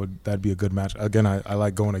back, that'd be a good match. Again, I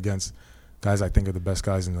like going against guys I think are the best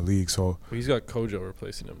guys in the league. So well, he's got Kojo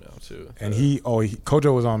replacing him now too. And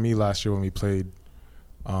Kojo was on me last year when we played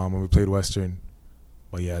Western.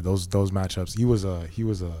 But yeah, those matchups. He was a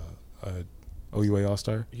OUA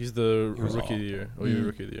All-Star. He's the Rookie of the Year. OUA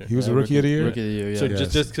Rookie of the Year. He was a Rookie of the Year? Rookie of the Year, yeah. So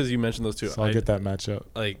just because you mentioned those two, so I'll get that matchup.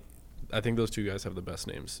 Like, I think those two guys have the best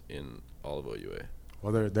names in all of OUA.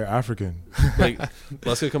 Well, they're African. Like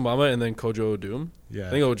Leska Kambama and then Kojo Odum. Yeah. I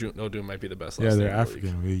think Odum might be the best. Yeah, last they're name in the league.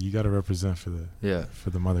 African. You got to represent for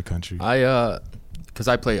the mother country. Because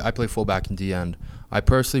I play fullback and D end. I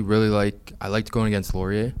personally really liked going against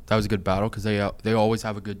Laurier. That was a good battle because they always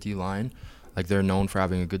have a good D line. Like they're known for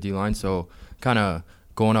having a good D line. So kind of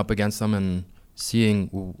going up against them and seeing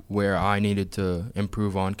where I needed to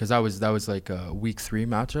improve on, because that was like a week 3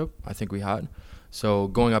 matchup I think we had. So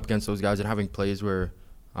going up against those guys and having plays where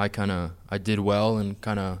I did well and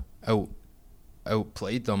kind of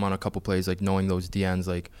outplayed them on a couple plays, like knowing those DNs,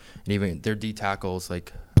 like, and even their D tackles,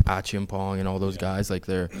 like Achiampong and all those guys, like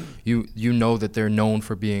they're you know that they're known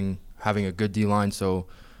for having a good D line. So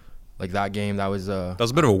like that game, that was a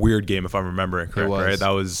bit of a weird game if I'm remembering correct, right?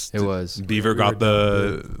 It was Beaver got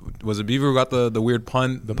the weird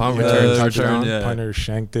punt, the punt return touchdown. Yeah. Punter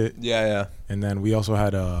shanked it. Yeah. And then we also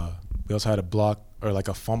had a block or like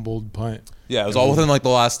a fumbled punt. Yeah, it was all within like the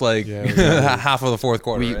last half of the fourth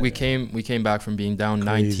quarter. We came back from being down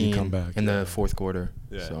 19 comeback, in the fourth quarter.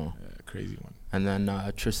 Yeah. So crazy one. And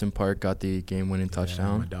then Tristan Park got the game-winning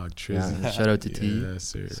touchdown. My dog Tristan. Yeah, shout out to T. Yes,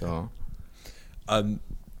 sir.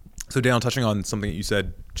 So Daniel, touching on something that you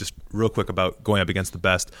said just real quick about going up against the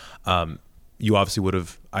best, you obviously would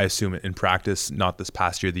have, I assume, in practice, not this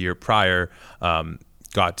past year, the year prior,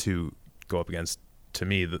 got to go up against, to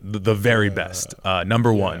me, the very best,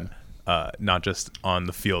 number one, not just on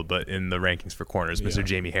the field, but in the rankings for corners, Mr.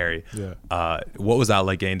 Jamie Harry. Yeah. What was that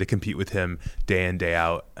like getting to compete with him day in, day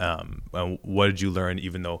out? And what did you learn,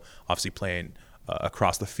 even though obviously playing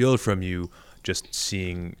across the field from you, just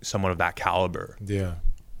seeing someone of that caliber? Yeah.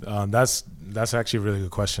 That's actually a really good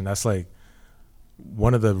question. That's like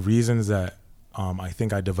one of the reasons that I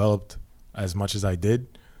think I developed as much as I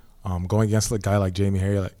did. Going against a guy like Jamie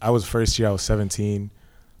Harry, like I was 17,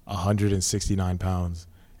 169 pounds,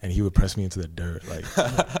 and he would press me into the dirt. Like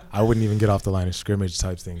I wouldn't even get off the line of scrimmage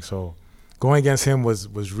type thing. So going against him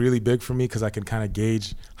was really big for me because I could kind of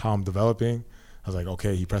gauge how I'm developing. I was like,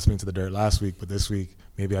 okay, he pressed me into the dirt last week, but this week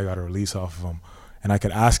maybe I got a release off of him. And I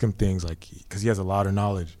could ask him things like, because he has a lot of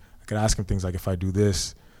knowledge, I could ask him things like, if I do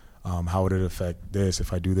this, how would it affect this?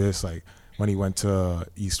 If I do this, like when he went to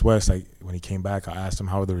East-West, when he came back, I asked him,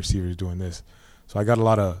 how are the receivers doing this? So I got a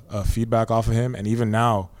lot of feedback off of him. And even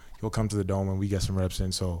now, he'll come to the Dome and we get some reps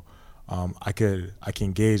in. So I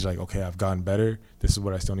can gauge like, okay, I've gotten better. This is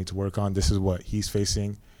what I still need to work on. This is what he's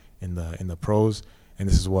facing in the pros. And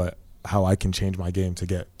this is how I can change my game to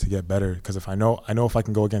get better. Because if I know if I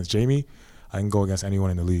can go against Jamie, I can go against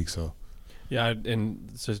anyone in the league. So, yeah,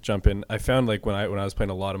 and just jump in. I found like when I was playing,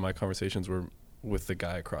 a lot of my conversations were with the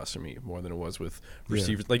guy across from me more than it was with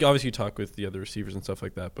receivers. Like obviously you talk with the other receivers and stuff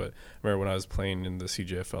like that, but I remember when I was playing in the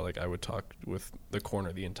CJFL, like I would talk with the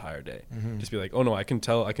corner the entire day. Mm-hmm. Just be like, oh no, I can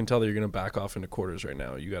tell that you're gonna back off into quarters right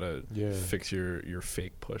now. You gotta fix your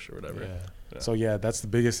fake push or whatever. Yeah. So that's the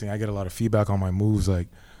biggest thing. I get a lot of feedback on my moves. Like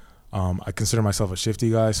I consider myself a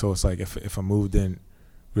shifty guy, so it's like if a move I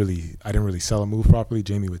didn't really sell a move properly,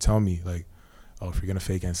 Jamie would tell me like, oh, if you're gonna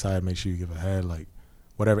fake inside, make sure you give a head, like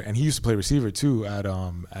whatever. And he used to play receiver too at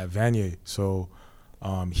Vanier. So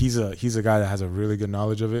he's a guy that has a really good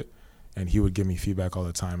knowledge of it, and he would give me feedback all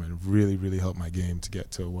the time and really, really help my game to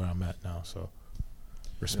get to where I'm at now. So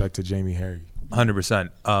respect to Jamie Harry.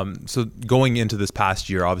 100%. So going into this past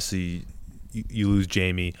year, obviously you lose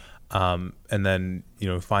Jamie, and then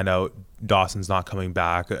find out Dawson's not coming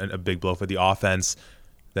back, a big blow for the offense.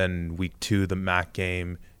 Then week 2, the MAC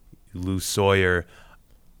game, you lose Sawyer.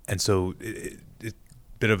 And so it's a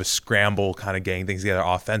bit of a scramble kind of getting things together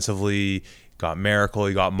offensively. You got Miracle,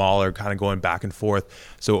 you got Mahler kind of going back and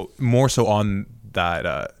forth. So more so on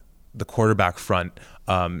that the quarterback front,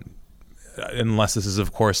 unless this is,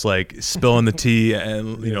 of course, like spilling the tea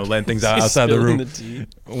and, letting things out outside the room.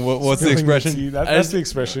 What's the expression? That's the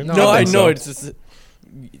expression. No, I know. It's just...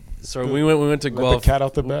 So we went to Guelph. The cat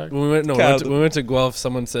out the bag. We went to Guelph.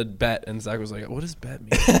 Someone said bet, and Zach was like, "What does bet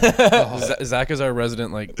mean?" Zach is our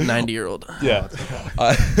resident 90-year-old. Yeah,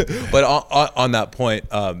 but on that point,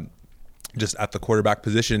 just at the quarterback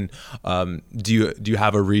position, do you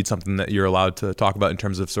have a read, something that you're allowed to talk about in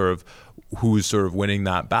terms of sort of who's sort of winning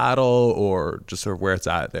that battle, or just sort of where it's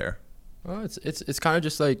at there? Well, it's kind of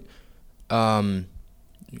just like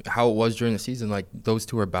how it was during the season. Like those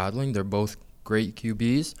two are battling. They're both great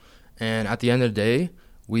QBs. And at the end of the day,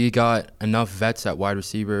 we got enough vets at wide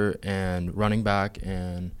receiver and running back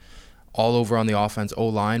and all over on the offense,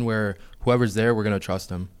 O-line, where whoever's there, we're going to trust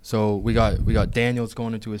them. So we got Daniels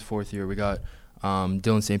going into his 4th year. We got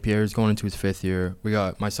Dylan St. Pierre's going into his 5th year. We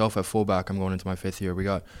got myself at fullback. I'm going into my 5th year. We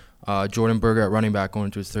got Jordan Berger at running back going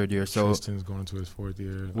into his 3rd year. So Tristan's going into his 4th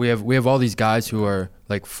year. we have all these guys who are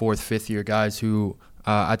like 4th, 5th year guys who,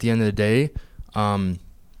 at the end of the day,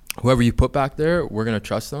 whoever you put back there, we're gonna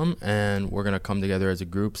trust them and we're gonna come together as a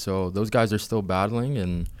group. So those guys are still battling,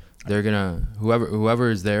 and they're gonna whoever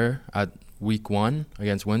is there at week 1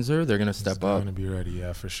 against Windsor, they're gonna step They're up. gonna be ready,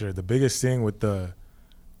 yeah, for sure. The biggest thing with the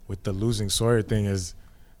losing Sawyer thing is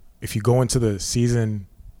if you go into the season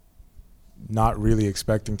not really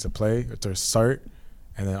expecting to play or to start,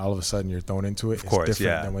 and then all of a sudden you're thrown into it, Of course, it's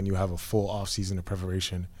different yeah. than when you have a full off season of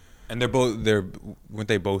preparation. And weren't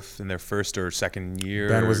they both in their 1st or 2nd year?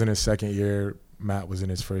 Ben was in his 2nd year, Matt was in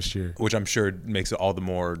his 1st year. Which I'm sure makes it all the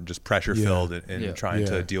more just pressure filled in Yeah. trying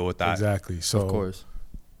to deal with that. Exactly. So Of course.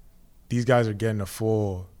 these guys are getting a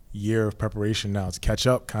full year of preparation now to catch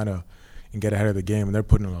up kind of and get ahead of the game, and they're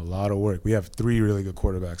putting in a lot of work. We have 3 really good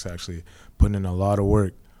quarterbacks actually putting in a lot of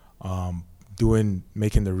work,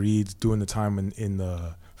 making the reads, doing the time in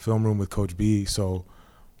the film room with Coach B. So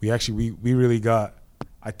we really got,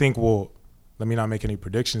 I think let me not make any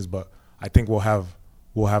predictions, but I think we'll have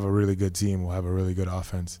a really good team. We'll have a really good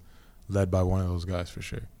offense led by one of those guys for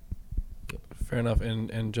sure. Fair enough.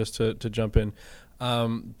 And just to jump in,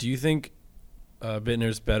 do you think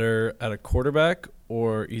Bittner's better at a quarterback,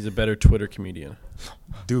 or he's a better Twitter comedian?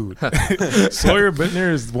 Dude, Sawyer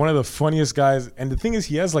Bittner is one of the funniest guys, and the thing is,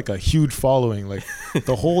 he has like a huge following. Like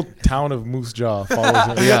the whole town of Moose Jaw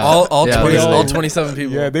follows him. Yeah. All Yeah, 20, they all- all 27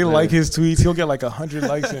 people. Yeah, they like his tweets. He'll get like 100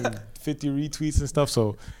 likes and 50 retweets and stuff.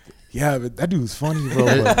 So, yeah, but that dude's funny, bro.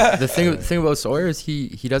 But The thing about Sawyer is he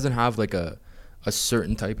doesn't have like a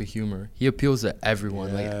certain type of humor. He appeals to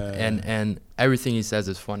everyone, like, Yeah. and everything he says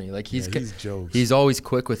is funny. Like he's jokes. he's always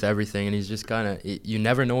quick with everything, and he's just kind of, you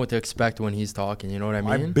never know what to expect when he's talking. You know what I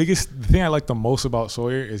mean? The thing I like the most about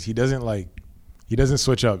Sawyer is he doesn't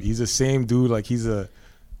switch up. He's the same dude. Like he's a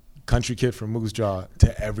country kid from Moose Jaw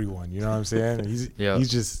to everyone. You know what I'm saying? And he's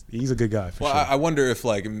a good guy for Well, sure. I wonder if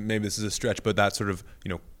maybe this is a stretch, but that sort of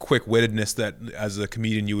quick-wittedness that as a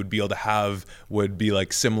comedian you would be able to have would be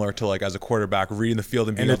like similar to like as a quarterback reading the field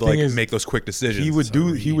and being And able the to thing is, make those quick decisions. He would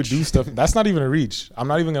do stuff. That's not even a reach. I'm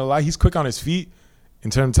not even gonna lie. He's quick on his feet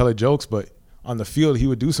in terms of telling jokes, but on the field he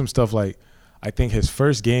would do some stuff like, I think his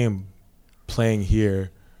first game playing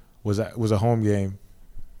here was a home game.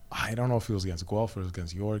 I don't know if it was against Guelph or it was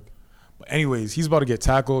against York. But anyways, he's about to get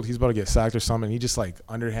tackled. He's about to get sacked or something. He just like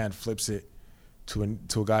underhand flips it to a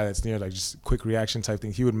guy that's near, like just quick reaction type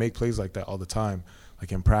thing. He would make plays like that all the time.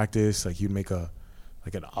 Like in practice, like he'd make an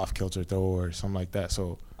off-kilter throw or something like that.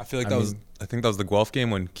 So I feel like I think that was the Guelph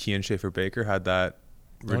game when Kean Schaefer-Baker had that.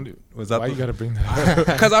 Was that why you got to bring that up?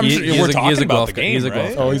 Because we're talking about the game,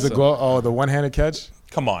 right? Oh, he's the one-handed catch?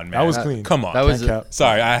 Come on, man. That was clean. Come on. That was Can't cap.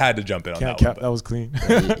 Sorry, I had to jump in on Can't that cap. one. That was clean.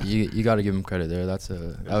 you got to give him credit there. That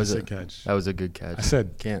was a sick catch. That was a good catch. I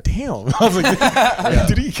said, Can't. damn. I was like,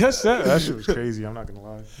 did he catch that? That shit was crazy. I'm not going to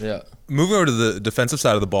lie. Yeah. Moving over to the defensive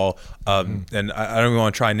side of the ball, and I don't even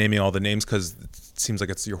want to try naming all the names because it seems like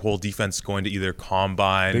it's your whole defense going to either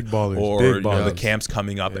combine Big ballers, or big the ballers. camps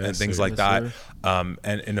coming up and Yes, things sir. like Yes, that. sir.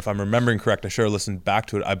 And if I'm remembering correct, I should have listened back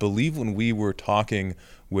to it. I believe when we were talking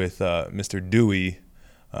with Mr. Dewey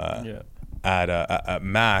at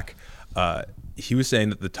Mac, he was saying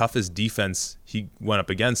that the toughest defense he went up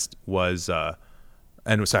against was Andreas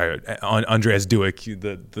Dewick,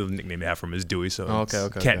 the nickname they have from him is Dewey, so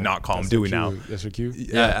can't not call him Dewey now. That's your cue?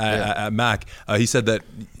 At Mac, he said that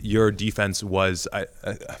your defense was I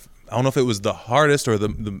don't know if it was the hardest or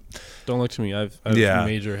the Don't look to me. I've Yeah.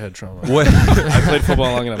 major head trauma. what. I played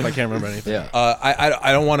football long enough. I can't remember anything. Yeah.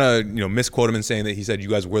 I don't want to misquote him in saying that he said you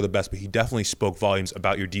guys were the best, but he definitely spoke volumes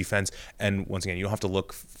about your defense. And once again, you don't have to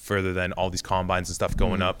look further than all these combines and stuff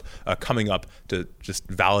coming up to just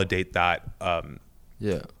validate that.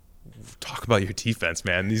 Yeah. Talk about your defense,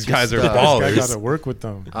 man. These guys are This I got ballers. to work with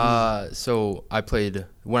them. So I played,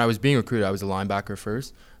 when I was being recruited, I was a linebacker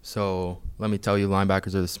first. So let me tell you,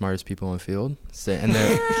 linebackers are the smartest people on the field. And let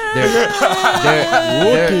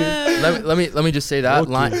me just say that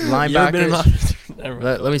linebackers.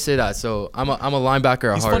 Let me say that. So I'm a linebacker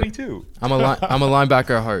at He's heart. funny too. I'm a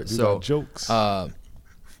linebacker at heart. You So got jokes.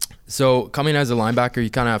 so coming as a linebacker, you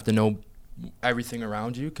kind of have to know everything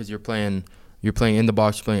around you because you're playing in the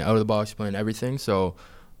box, you're playing out of the box, you're playing everything. So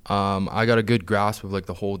I got a good grasp of like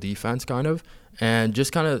the whole defense kind of, and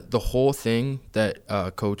just kind of the whole thing that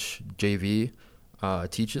Coach JV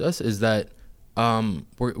teaches us is that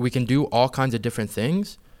we can do all kinds of different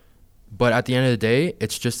things, but at the end of the day,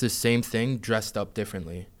 it's just the same thing dressed up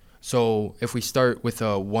differently. So if we start with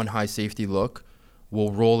a 1 high safety look,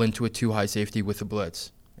 we'll roll into a 2 high safety with a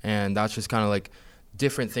blitz. And that's just kind of like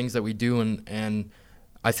different things that we do. And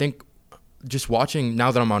I think just watching,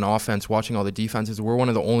 now that I'm on offense, watching all the defenses, we're one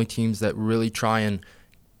of the only teams that really try and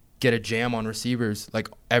get a jam on receivers, like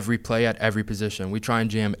every play at every position. We try and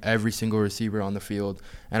jam every single receiver on the field.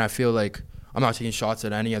 And I feel like, I'm not taking shots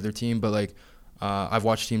at any other team, but like I've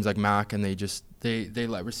watched teams like Mac, and they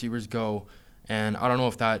let receivers go. And I don't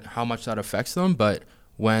know how much that affects them, but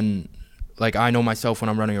when, like, I know myself when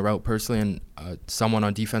I'm running a route personally and someone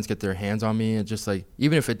on defense get their hands on me, it's just like,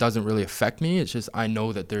 even if it doesn't really affect me, it's just I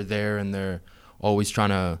know that they're there and they're always trying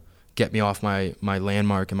to get me off my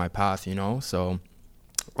landmark and my path, you know? So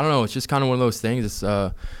I don't know. It's just kind of one of those things.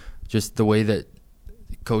 It's just the way that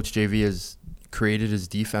Coach JV has created his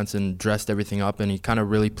defense and dressed everything up, and he kind of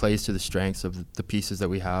really plays to the strengths of the pieces that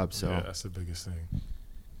we have. So yeah, that's the biggest thing.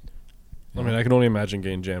 I mean, I can only imagine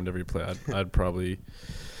getting jammed every play. I'd probably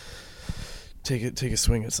take a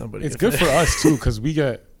swing at somebody. It's good for us too, because we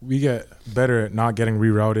get better at not getting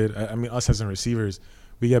rerouted. I mean, us as in receivers,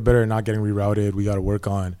 we get better at not getting rerouted. We got to work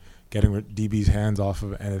on getting DB's hands off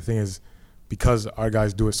of it. And the thing is, because our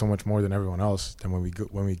guys do it so much more than everyone else, then when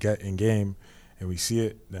we get in game and we see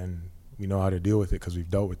it, then we know how to deal with it because we've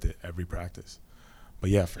dealt with it every practice. But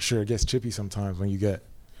yeah, for sure, it gets chippy sometimes when you get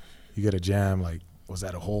a jam. Like, was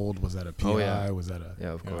that a hold? Was that a PI? Oh, yeah. Was that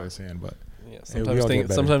a of course. What I'm saying? But Yeah, we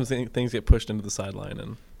sometimes things get pushed into the sideline,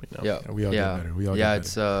 and we all get better. We all get better.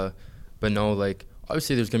 It's but no, like,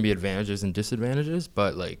 obviously there's gonna be advantages and disadvantages,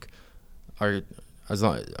 but like our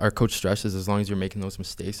coach stresses, as long as you're making those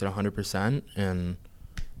mistakes at 100%, and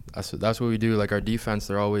that's what we do. Like, our defense,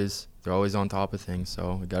 they're always on top of things,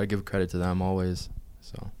 so we gotta give credit to them always.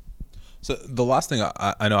 So the last thing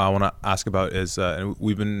I know I want to ask about is, and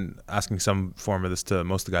we've been asking some form of this to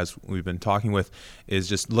most of the guys we've been talking with, is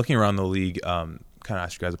just looking around the league, kind of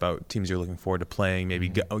ask you guys about teams you're looking forward to playing,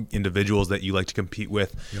 maybe individuals that you like to compete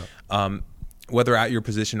with, whether at your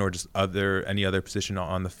position or just any other position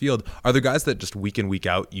on the field. Are there guys that just week in, week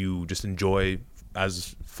out you just enjoy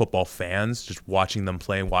as football fans, just watching them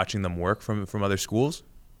play and watching them work from other schools?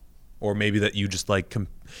 Or maybe that you just like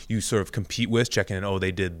you sort of compete with, checking in, oh,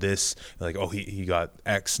 they did this, like, oh, he got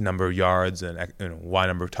X number of yards and Y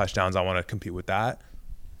number of touchdowns. I want to compete with that.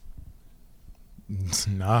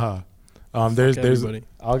 Nah, there's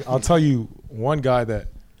I'll tell you one guy that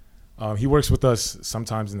he works with us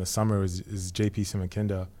sometimes in the summer is JP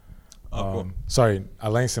Simakinda. Cool. Sorry,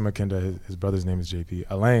 Alain Simakinda. His brother's name is JP.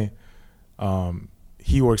 Alain,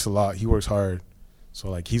 he works a lot. He works hard. So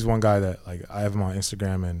like, he's one guy that, like, I have him on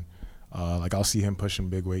Instagram, and like, I'll see him pushing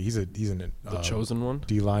big weight. He's the chosen one,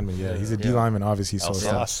 D lineman. Yeah, he's a D lineman, obviously.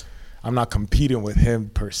 So I'm not competing with him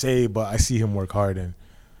per se, but I see him work hard, and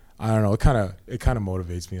I don't know. It kind of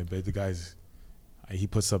motivates me a bit. The guy's, he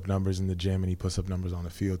puts up numbers in the gym, and he puts up numbers on the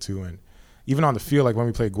field too. And even on the field, like when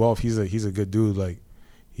we play Guelph, he's a good dude. Like,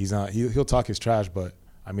 he'll talk his trash, but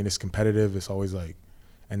I mean, it's competitive. It's always like,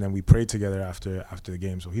 and then we pray together after the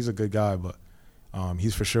game. So he's a good guy, but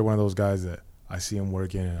he's for sure one of those guys that I see him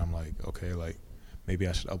working, and I'm like, okay, like, maybe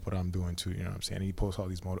I should up what I'm doing too. You know what I'm saying? And he posts all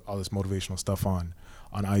this motivational stuff on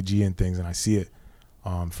IG and things, and I see it.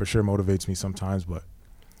 For sure motivates me sometimes, but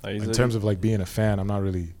in terms of like being a fan, I'm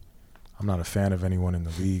not a fan of anyone in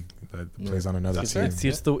the league that plays on another team. See,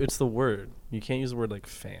 it's the word. You can't use the word like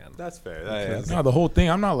fan. That's fair. No, the whole thing.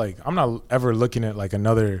 I'm not ever looking at like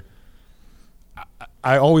another.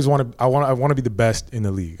 I always want to be the best in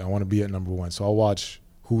the league. I want to be at number one. So I'll watch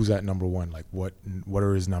who's at number one, like what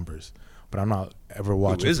are his numbers. But I'm not ever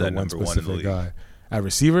watching for one specific guy. At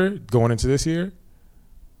receiver going into this year,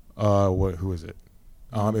 who is it?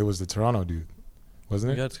 It was the Toronto dude,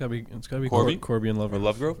 wasn't it? Yeah, it's gotta be Corby and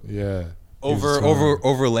Lovegrove. Lovegrove. Yeah.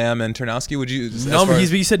 Over Lamb and Ternowski. Would you number?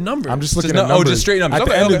 You said numbers. I'm just looking at numbers. Oh, just straight numbers. At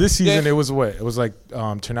the end of this season, it was what? It was like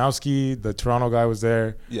Ternowski, the Toronto guy was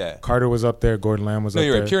there. Yeah. Carter was up there. Gordon Lamb was up there.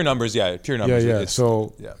 No, you're right. Pure numbers. Yeah, pure numbers. Yeah.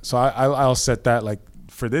 So I'll set that. Like,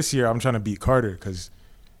 for this year, I'm trying to beat Carter because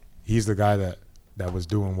he's the guy that was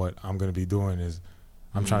doing what I'm going to be doing.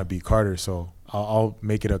 I'm trying to beat Carter. So I'll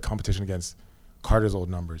make it a competition against Carter's old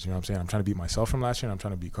numbers. You know what I'm saying? I'm trying to beat myself from last year, and I'm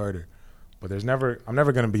trying to beat Carter. But I'm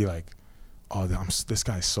never going to be like, oh, this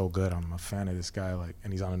guy's so good. I'm a fan of this guy, like,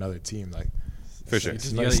 and he's on another team, like. For sure,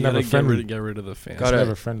 it's never friendly. Get rid of the fans. It's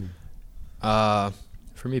never friendly.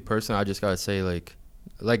 For me personally, I just gotta say,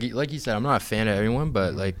 like you said, I'm not a fan of everyone,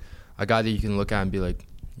 but like a guy that you can look at and be like,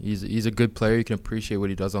 he's a good player. You can appreciate what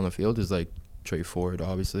he does on the field. Is like Trey Ford,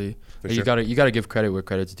 obviously. Like, you gotta give credit where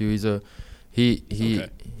credit's due.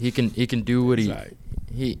 He can do what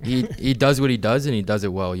he does what he does, and he does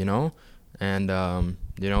it well, you know. And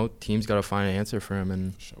teams got to find an answer for him,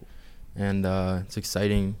 and it's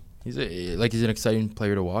exciting. He's an exciting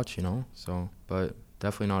player to watch, you know. So, but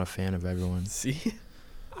definitely not a fan of everyone. See,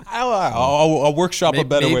 I'll workshop a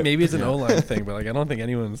better way. Maybe it's an O-line thing, but like I don't think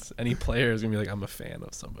any player is gonna be like, I'm a fan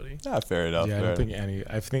of somebody. Yeah, fair enough. Yeah, I fair. don't think any.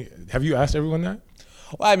 I think. Have you asked everyone that?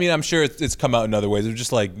 Well, I mean, I'm sure it's come out in other ways. It's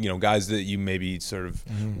just like, guys that you maybe sort of,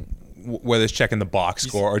 whether it's checking the box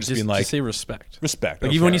score or just being like, say respect. Respect.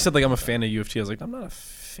 Like even when you said like I'm a fan of U of T, I was like, I'm not a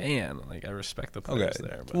fan. Like I respect the players okay.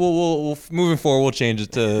 there. But. We'll moving forward, we'll change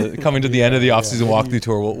it to coming to the end of the offseason walkthrough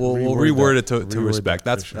tour. We'll reword it to respect.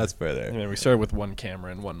 That's fair there. I mean, we started with one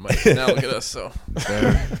camera and one mic. Now look at us. So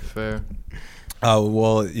Fair.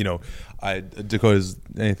 Well, Dakota's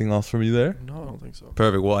anything else from you there? No, I don't think so.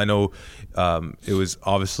 Perfect. Well, I know it was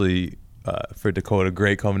obviously for Dakota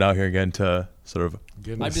great coming out here again to sort of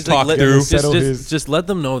talk through. Just let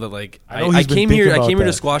them know that like I I came here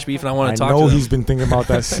to squash beef and I want to talk to them. I know he's been thinking about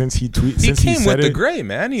that since he tweeted. He came with the gray,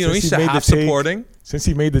 man. He's half supporting. Since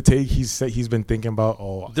he made the take, he's been thinking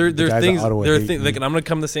about there are things like, and I'm gonna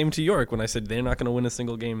come the same to York when I said they're not gonna win a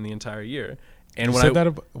single game in the entire year. And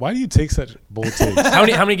when why do you take such bold takes? How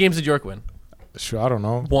many games did York win? Sure, I don't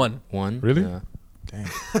know. One. Really? Yeah.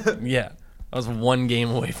 Damn. Yeah. I was one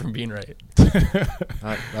game away from being right.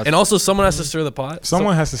 And also, someone has to stir the pot.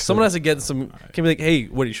 Someone has to get some. Can be like, hey,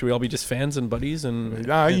 should we all be just fans and buddies? And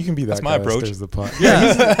nah, you can be that. That's guy my approach. That stirs the pot. Yeah,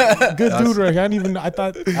 he's a good dude, right? I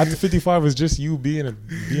thought after 55 was just you being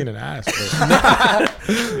an ass.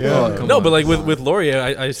 But like with Laurie,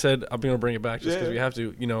 I said I'm gonna bring it back just because we have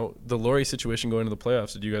to. The Laurie situation going into the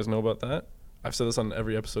playoffs. Did you guys know about that? I've said this on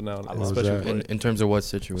every episode now, especially in terms of what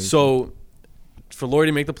situation. So, for Laurie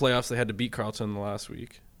to make the playoffs, they had to beat Carleton the last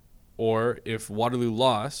week. Or if Waterloo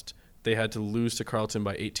lost, they had to lose to Carleton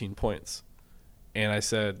by 18 points. And I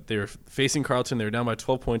said, they were facing Carleton. They were down by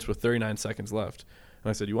 12 points with 39 seconds left. And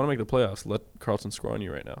I said, you want to make the playoffs? Let Carleton score on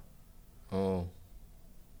you right now. Oh.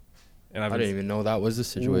 And I didn't even know that was the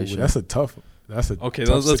situation. Ooh, that's a tough Okay,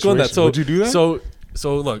 tough let's go on that. So, would you do that? So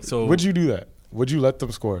would you do that? Would you let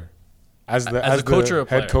them score? As a coach or a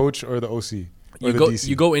player? Head coach or the OC?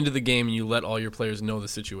 You go into the game and you let all your players know the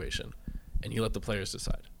situation, and you let the players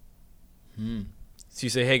decide. So you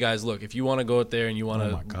say, hey guys, look, if you want to go out there and you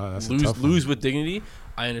want to lose with dignity,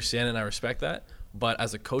 I understand and I respect that. But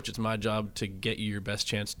as a coach, it's my job to get you your best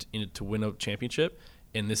chance to win a championship,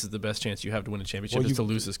 and this is the best chance you have to win a championship is to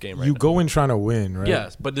lose this game. You go in trying to win, right?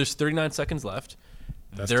 Yes, but there's 39 seconds left.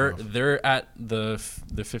 They're at the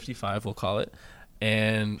 55, we'll call it.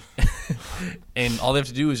 And all they have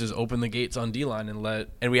to do is just open the gates on D-line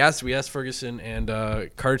and we asked Ferguson and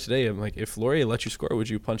Carter today. I'm like, if Laurie let you score, would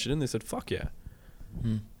you punch it in? They said, fuck yeah.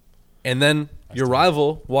 And then your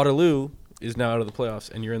rival Waterloo is now out of the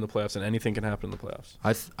playoffs, and you're in the playoffs, and anything can happen in the playoffs.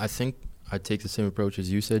 I think I'd take the same approach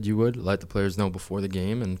as you said you would. Let the players know before the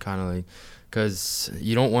game and kind of like, because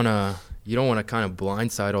you don't want to kind of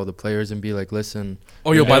blindside all the players and be like, listen.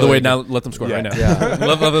 Oh, by the way, now let them score right now. Yeah.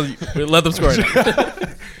 let them score right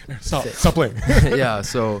now. Stop playing. Yeah.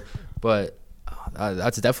 So, but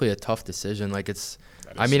that's definitely a tough decision. Like at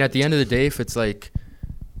the end of the day, if it's like,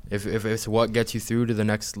 if it's what gets you through to the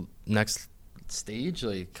next stage,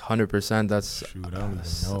 like 100%, that's. Shoot, I don't even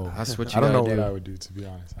know. That's what you. I don't know do. what I would do, to be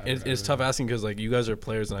honest. It's tough asking because like you guys are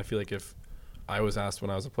players, and I feel like if I was asked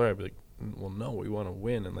when I was a player, I'd be like, well, no, we want to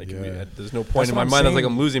win, and like there's no point in my mind. I was like,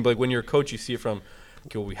 I'm losing, but like when you're a coach, you see it from,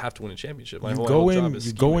 okay, well, we have to win a championship. My whole job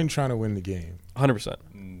is go in trying to win the game.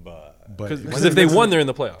 100%. But because if they won, they're in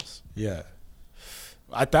the playoffs. Yeah.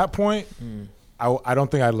 At that point, I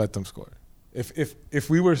don't think I'd let them score. If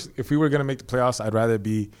we were gonna make the playoffs, I'd rather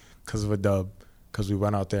be because of a dub, because we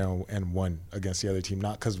went out there and won against the other team,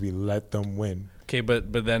 not because we let them win. Okay,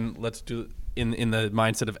 but then let's do in the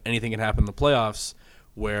mindset of anything can happen in the playoffs,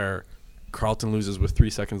 where Carleton loses with 3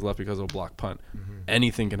 seconds left because of a block punt.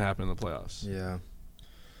 Anything can happen in the playoffs. Yeah,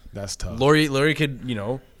 that's tough. Laurie could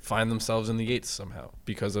find themselves in the gates somehow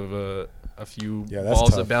because of a few balls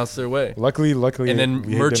tough. that bounce their way. Luckily, and then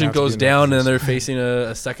Merchant goes down, and they're facing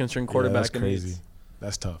a second string quarterback. That's crazy.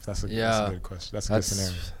 That's tough. That's a good question. That's a good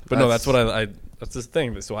scenario. But no, that's what that's the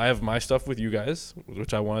thing. So I have my stuff with you guys,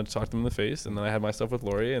 which I wanted to talk them in the face, and then I had my stuff with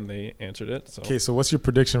Laurie, and they answered it. So. Okay, so what's your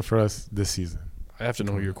prediction for us this season? I have to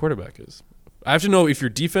know who your quarterback is. I have to know if your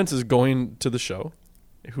defense is going to the show,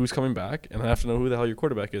 who's coming back, and I have to know who the hell your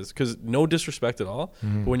quarterback is. Because no disrespect at all,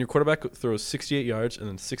 but when your quarterback throws 68 yards and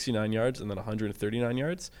then 69 yards and then 139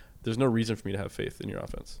 yards, there's no reason for me to have faith in your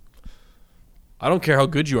offense. I don't care how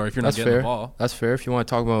good you are if you're not getting the ball. That's fair. If you're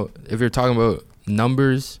talking about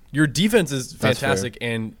numbers, your defense is fantastic,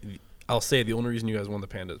 and I'll say the only reason you guys won the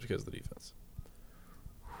Panda is because of the defense.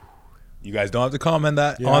 You guys don't have to comment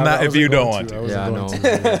Yeah, on that I if you wasn't don't going want to. to. I wasn't Yeah, going no.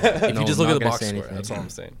 to. If No, you just I'm look at not the gonna box say score, anything. that's all I'm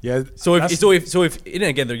saying. Yeah. So that's- and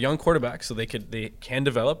again, they're young quarterbacks, so they can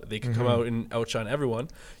develop. They can come out and outshine everyone.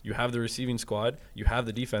 You have the receiving squad. You have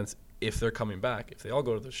the defense. If they're coming back, if they all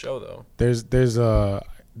go to the show, though, there's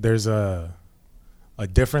a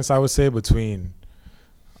difference, I would say, between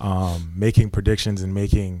making predictions and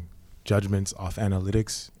making judgments off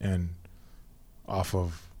analytics and off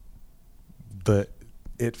of the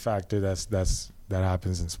it factor that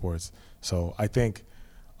happens in sports. So I think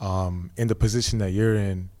in the position that you're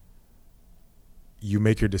in, you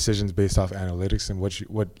make your decisions based off analytics and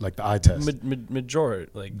what like the eye test,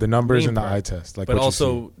 majority like the numbers main and the part. eye test, like But what you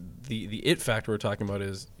also the it factor we're talking about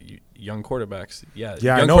is young quarterbacks. Yeah,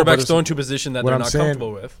 young I know, but quarterbacks it's- thrown into a position that what they're I'm not saying-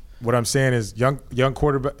 comfortable with. What I'm saying is young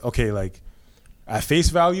quarterback. Okay, like at face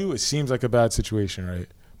value, it seems like a bad situation, right?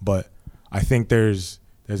 But I think there's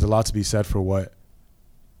a lot to be said for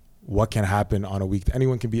what can happen on a week.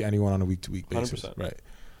 Anyone can beat anyone on a week-to-week basis, 100%. right?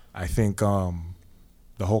 I think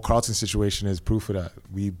the whole Carleton situation is proof of that.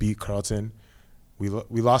 We beat Carleton. We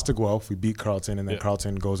lost to Guelph. We beat Carleton, and then Yeah.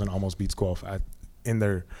 Carleton goes and almost beats Guelph on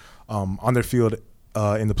their field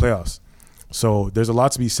in the playoffs. So there's a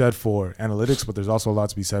lot to be said for analytics, but there's also a lot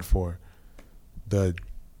to be said for the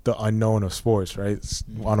unknown of sports, right?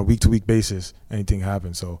 On a week-to-week basis, anything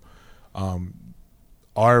happens. So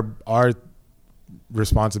our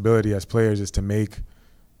responsibility as players is to make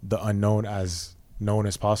the unknown as known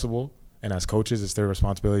as possible, and as coaches, it's their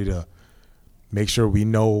responsibility to make sure we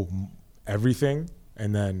know everything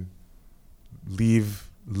and then leave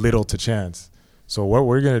little to chance. So what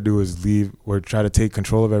we're going to do is we're try to take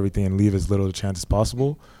control of everything and leave as little to chance as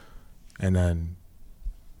possible. And then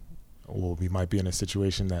we might be in a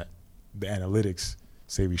situation that the analytics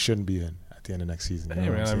say we shouldn't be in at the end of next season. You Hey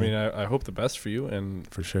know what man, I'm I mean, saying? I hope the best for you, and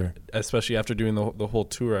For sure. especially after doing the whole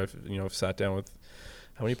tour, I've sat down with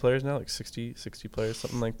how many players now, like 60 players,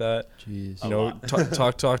 something like that. Jeez. You know,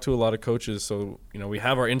 talk to a lot of coaches, so we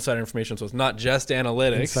have our insider information, so it's not just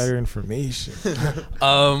analytics. Insider information.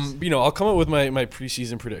 I'll come up with my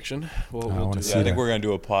preseason prediction. We'll wanna do see Yeah, I that. think we're gonna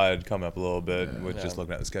do a pod coming up a little bit with Yeah. just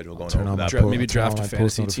looking at the schedule, going Turn over on my that. Maybe draft a my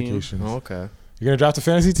fantasy post team. notifications. Oh, okay. You're gonna draft a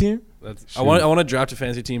fantasy team? I want to draft a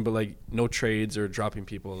fantasy team, but like no trades or dropping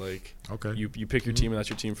people. Like Okay. you pick your team, and that's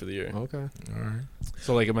your team for the year. Okay. All right.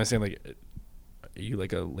 So like, am I saying like, are you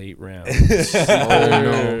like a late round?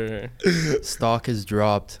 Oh, Stock is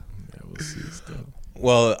dropped. Yeah, we'll see still.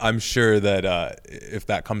 Well, I'm sure that if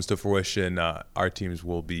that comes to fruition, our teams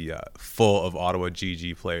will be full of Ottawa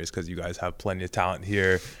GG players because you guys have plenty of talent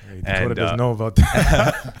here. Hey, Dakota And, doesn't know about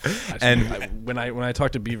that. And when I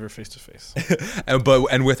talk to Beaver face to face,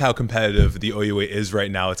 and with how competitive the OUA is right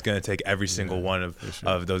now, it's going to take every single one of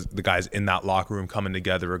the guys in that locker room coming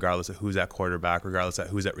together, regardless of who's at quarterback, regardless of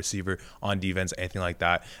who's at receiver, on defense, anything like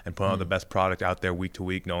that, and putting out the best product out there week to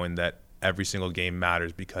week, knowing that every single game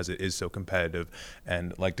matters because it is so competitive.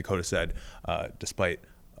 And like Dakota said, despite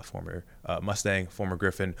a former Mustang, former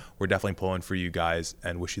Griffin, we're definitely pulling for you guys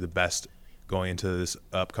and wish you the best going into this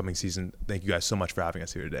upcoming season. Thank you guys so much for having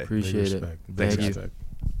us here today. Appreciate it. Big Thank you. respect.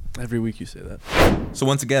 every week you say that. So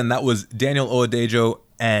once again, that was Daniel Oladejo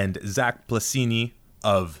and Zach Placini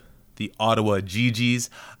of the Ottawa GGs.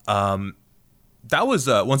 That was,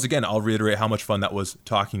 once again, I'll reiterate how much fun that was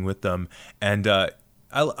talking with them. And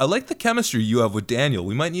I like the chemistry you have with Daniel.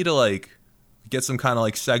 We might need to get some kind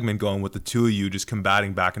of segment going with the two of you just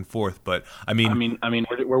combating back and forth. But I mean,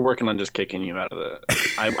 we're working on just kicking you out of the.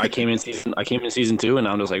 I came in season 2, and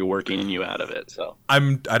I'm just working you out of it. So I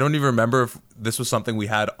don't even remember if this was something we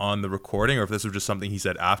had on the recording or if this was just something he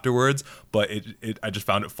said afterwards. But I just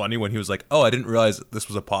found it funny when he was like, "Oh, I didn't realize this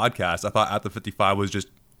was a podcast. I thought At the 55 was just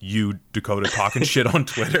you, Dakota, talking shit on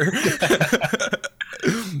Twitter."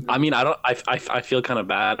 I mean, I feel kind of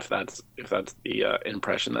bad if that's the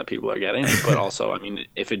impression that people are getting. But also, I mean,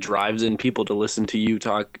 if it drives in people to listen to you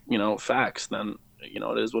talk, facts, then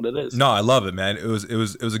it is what it is. No, I love it, man. It was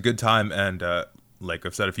a good time, and like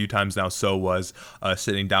I've said a few times now, so was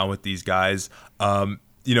sitting down with these guys.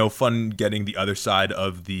 Fun getting the other side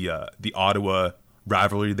of the Ottawa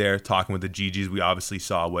rivalry there, talking with the GGs. We obviously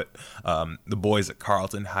saw what the boys at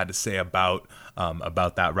Carleton had to say about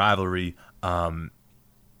that rivalry.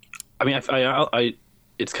 I mean, I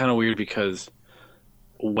it's kind of weird because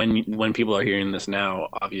when people are hearing this now,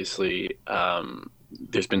 obviously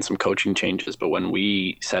there's been some coaching changes, but when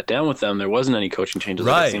we sat down with them, there wasn't any coaching changes.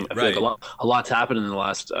 Right, I feel like a lot's happened in the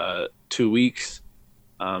last 2 weeks.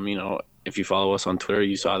 If you follow us on Twitter,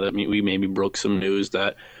 you saw that we maybe broke some news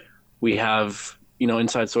that we have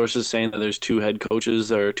inside sources saying that there's two coaches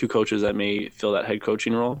that may fill that head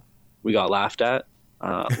coaching role. We got laughed at.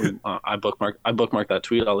 I bookmarked that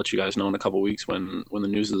tweet. I'll let you guys know in a couple weeks when the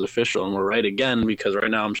news is official and we're right again, because right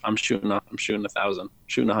now I'm shooting 1,000,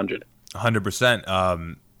 shooting 100.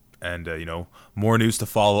 100%. And more news to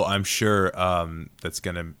follow, I'm sure. That's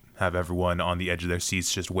gonna have everyone on the edge of their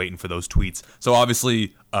seats, just waiting for those tweets. So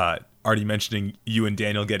obviously, already mentioning you and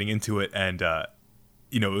Daniel getting into it, and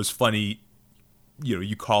it was funny,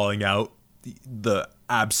 you calling out the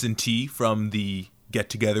absentee from the get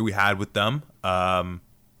together we had with them.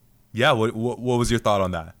 Yeah, what was your thought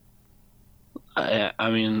on that?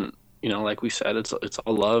 I mean, like we said, it's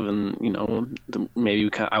all love, and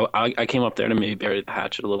maybe I came up there to maybe bury the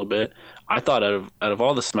hatchet a little bit. I thought out of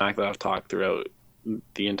all the smack that I've talked throughout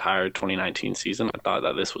the entire 2019 season, I thought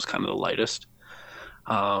that this was kind of the lightest.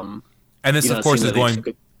 And this, of course, is going.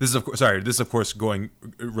 This is of course going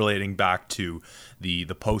relating back to the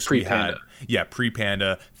post we had. Yeah,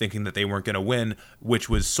 pre-Panda, thinking that they weren't going to win, which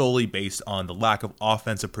was solely based on the lack of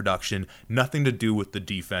offensive production, nothing to do with the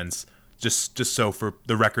defense. Just so for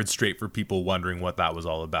the record straight, for people wondering what that was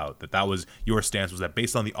all about, that was your stance, was that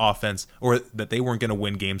based on the offense, or that they weren't going to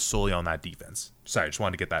win games solely on that defense. Sorry, just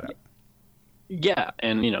wanted to get that out. Yeah,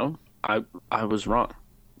 and I was wrong.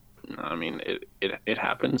 I mean, it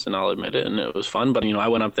happens, and I'll admit it, and it was fun. But I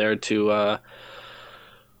went up there to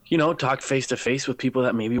talk face to face with people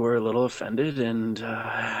that maybe were a little offended, and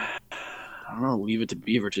I don't know, leave it to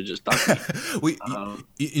Beaver to just duck me.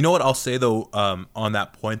 You know what I'll say though, on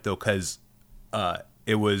that point though, because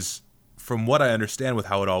it was, from what I understand with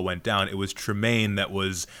how it all went down, it was Tremaine that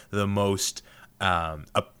was the most, I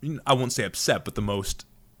won't say upset, but the most,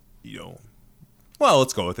 well,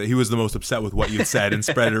 let's go with it. He was the most upset with what you'd said and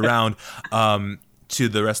spread it around to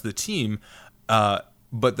the rest of the team. But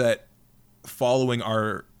that following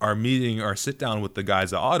our meeting, our sit down with the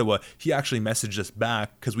guys at Ottawa, he actually messaged us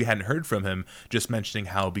back, because we hadn't heard from him, just mentioning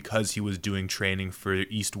how because he was doing training for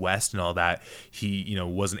East West and all that, he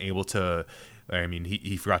wasn't able to. I mean,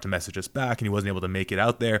 he forgot to message us back, and he wasn't able to make it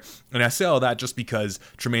out there. And I say all that just because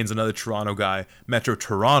Tremaine's another Toronto guy, Metro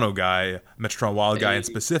Toronto Wild guy in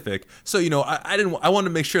specific. So I wanted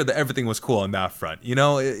to make sure that everything was cool on that front.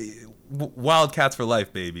 Wildcats for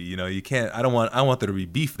life, baby. You can't. I want there to be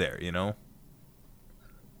beef there.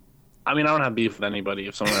 I mean, I don't have beef with anybody.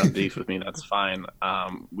 If someone has beef with me, that's fine.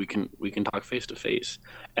 We can talk face to face.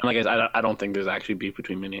 And like I don't think there's actually beef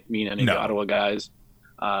between me and any of the Ottawa guys.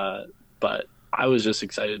 But I was just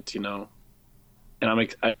excited to, and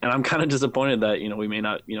I'm kind of disappointed that we may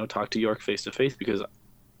not talk to York face to face, because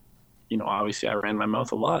obviously I ran my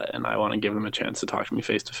mouth a lot, and I want to give them a chance to talk to me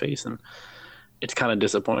face to face, and it's kind of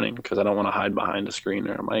disappointing because I don't want to hide behind a screen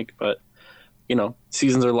or a mic. But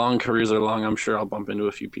seasons are long, careers are long. I'm sure I'll bump into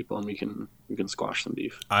a few people, and we can squash some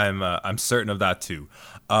beef. I'm certain of that too.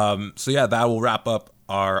 So yeah, that will wrap up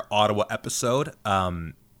our Ottawa episode.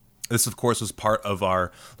 This, of course, was part of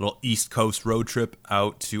our little East Coast road trip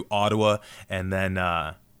out to Ottawa. And then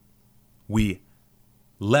we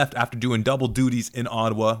left after doing double duties in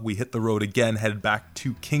Ottawa. We hit the road again, headed back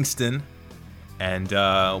to Kingston. And,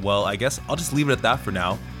 I guess I'll just leave it at that for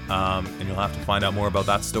now. And you'll have to find out more about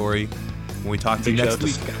that story when we talk to you next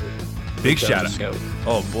week. Big shout out. Scout.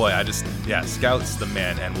 Oh, boy. Scout's the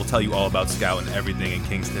man. And we'll tell you all about Scout and everything in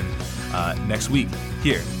Kingston next week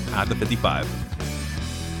here at the 55.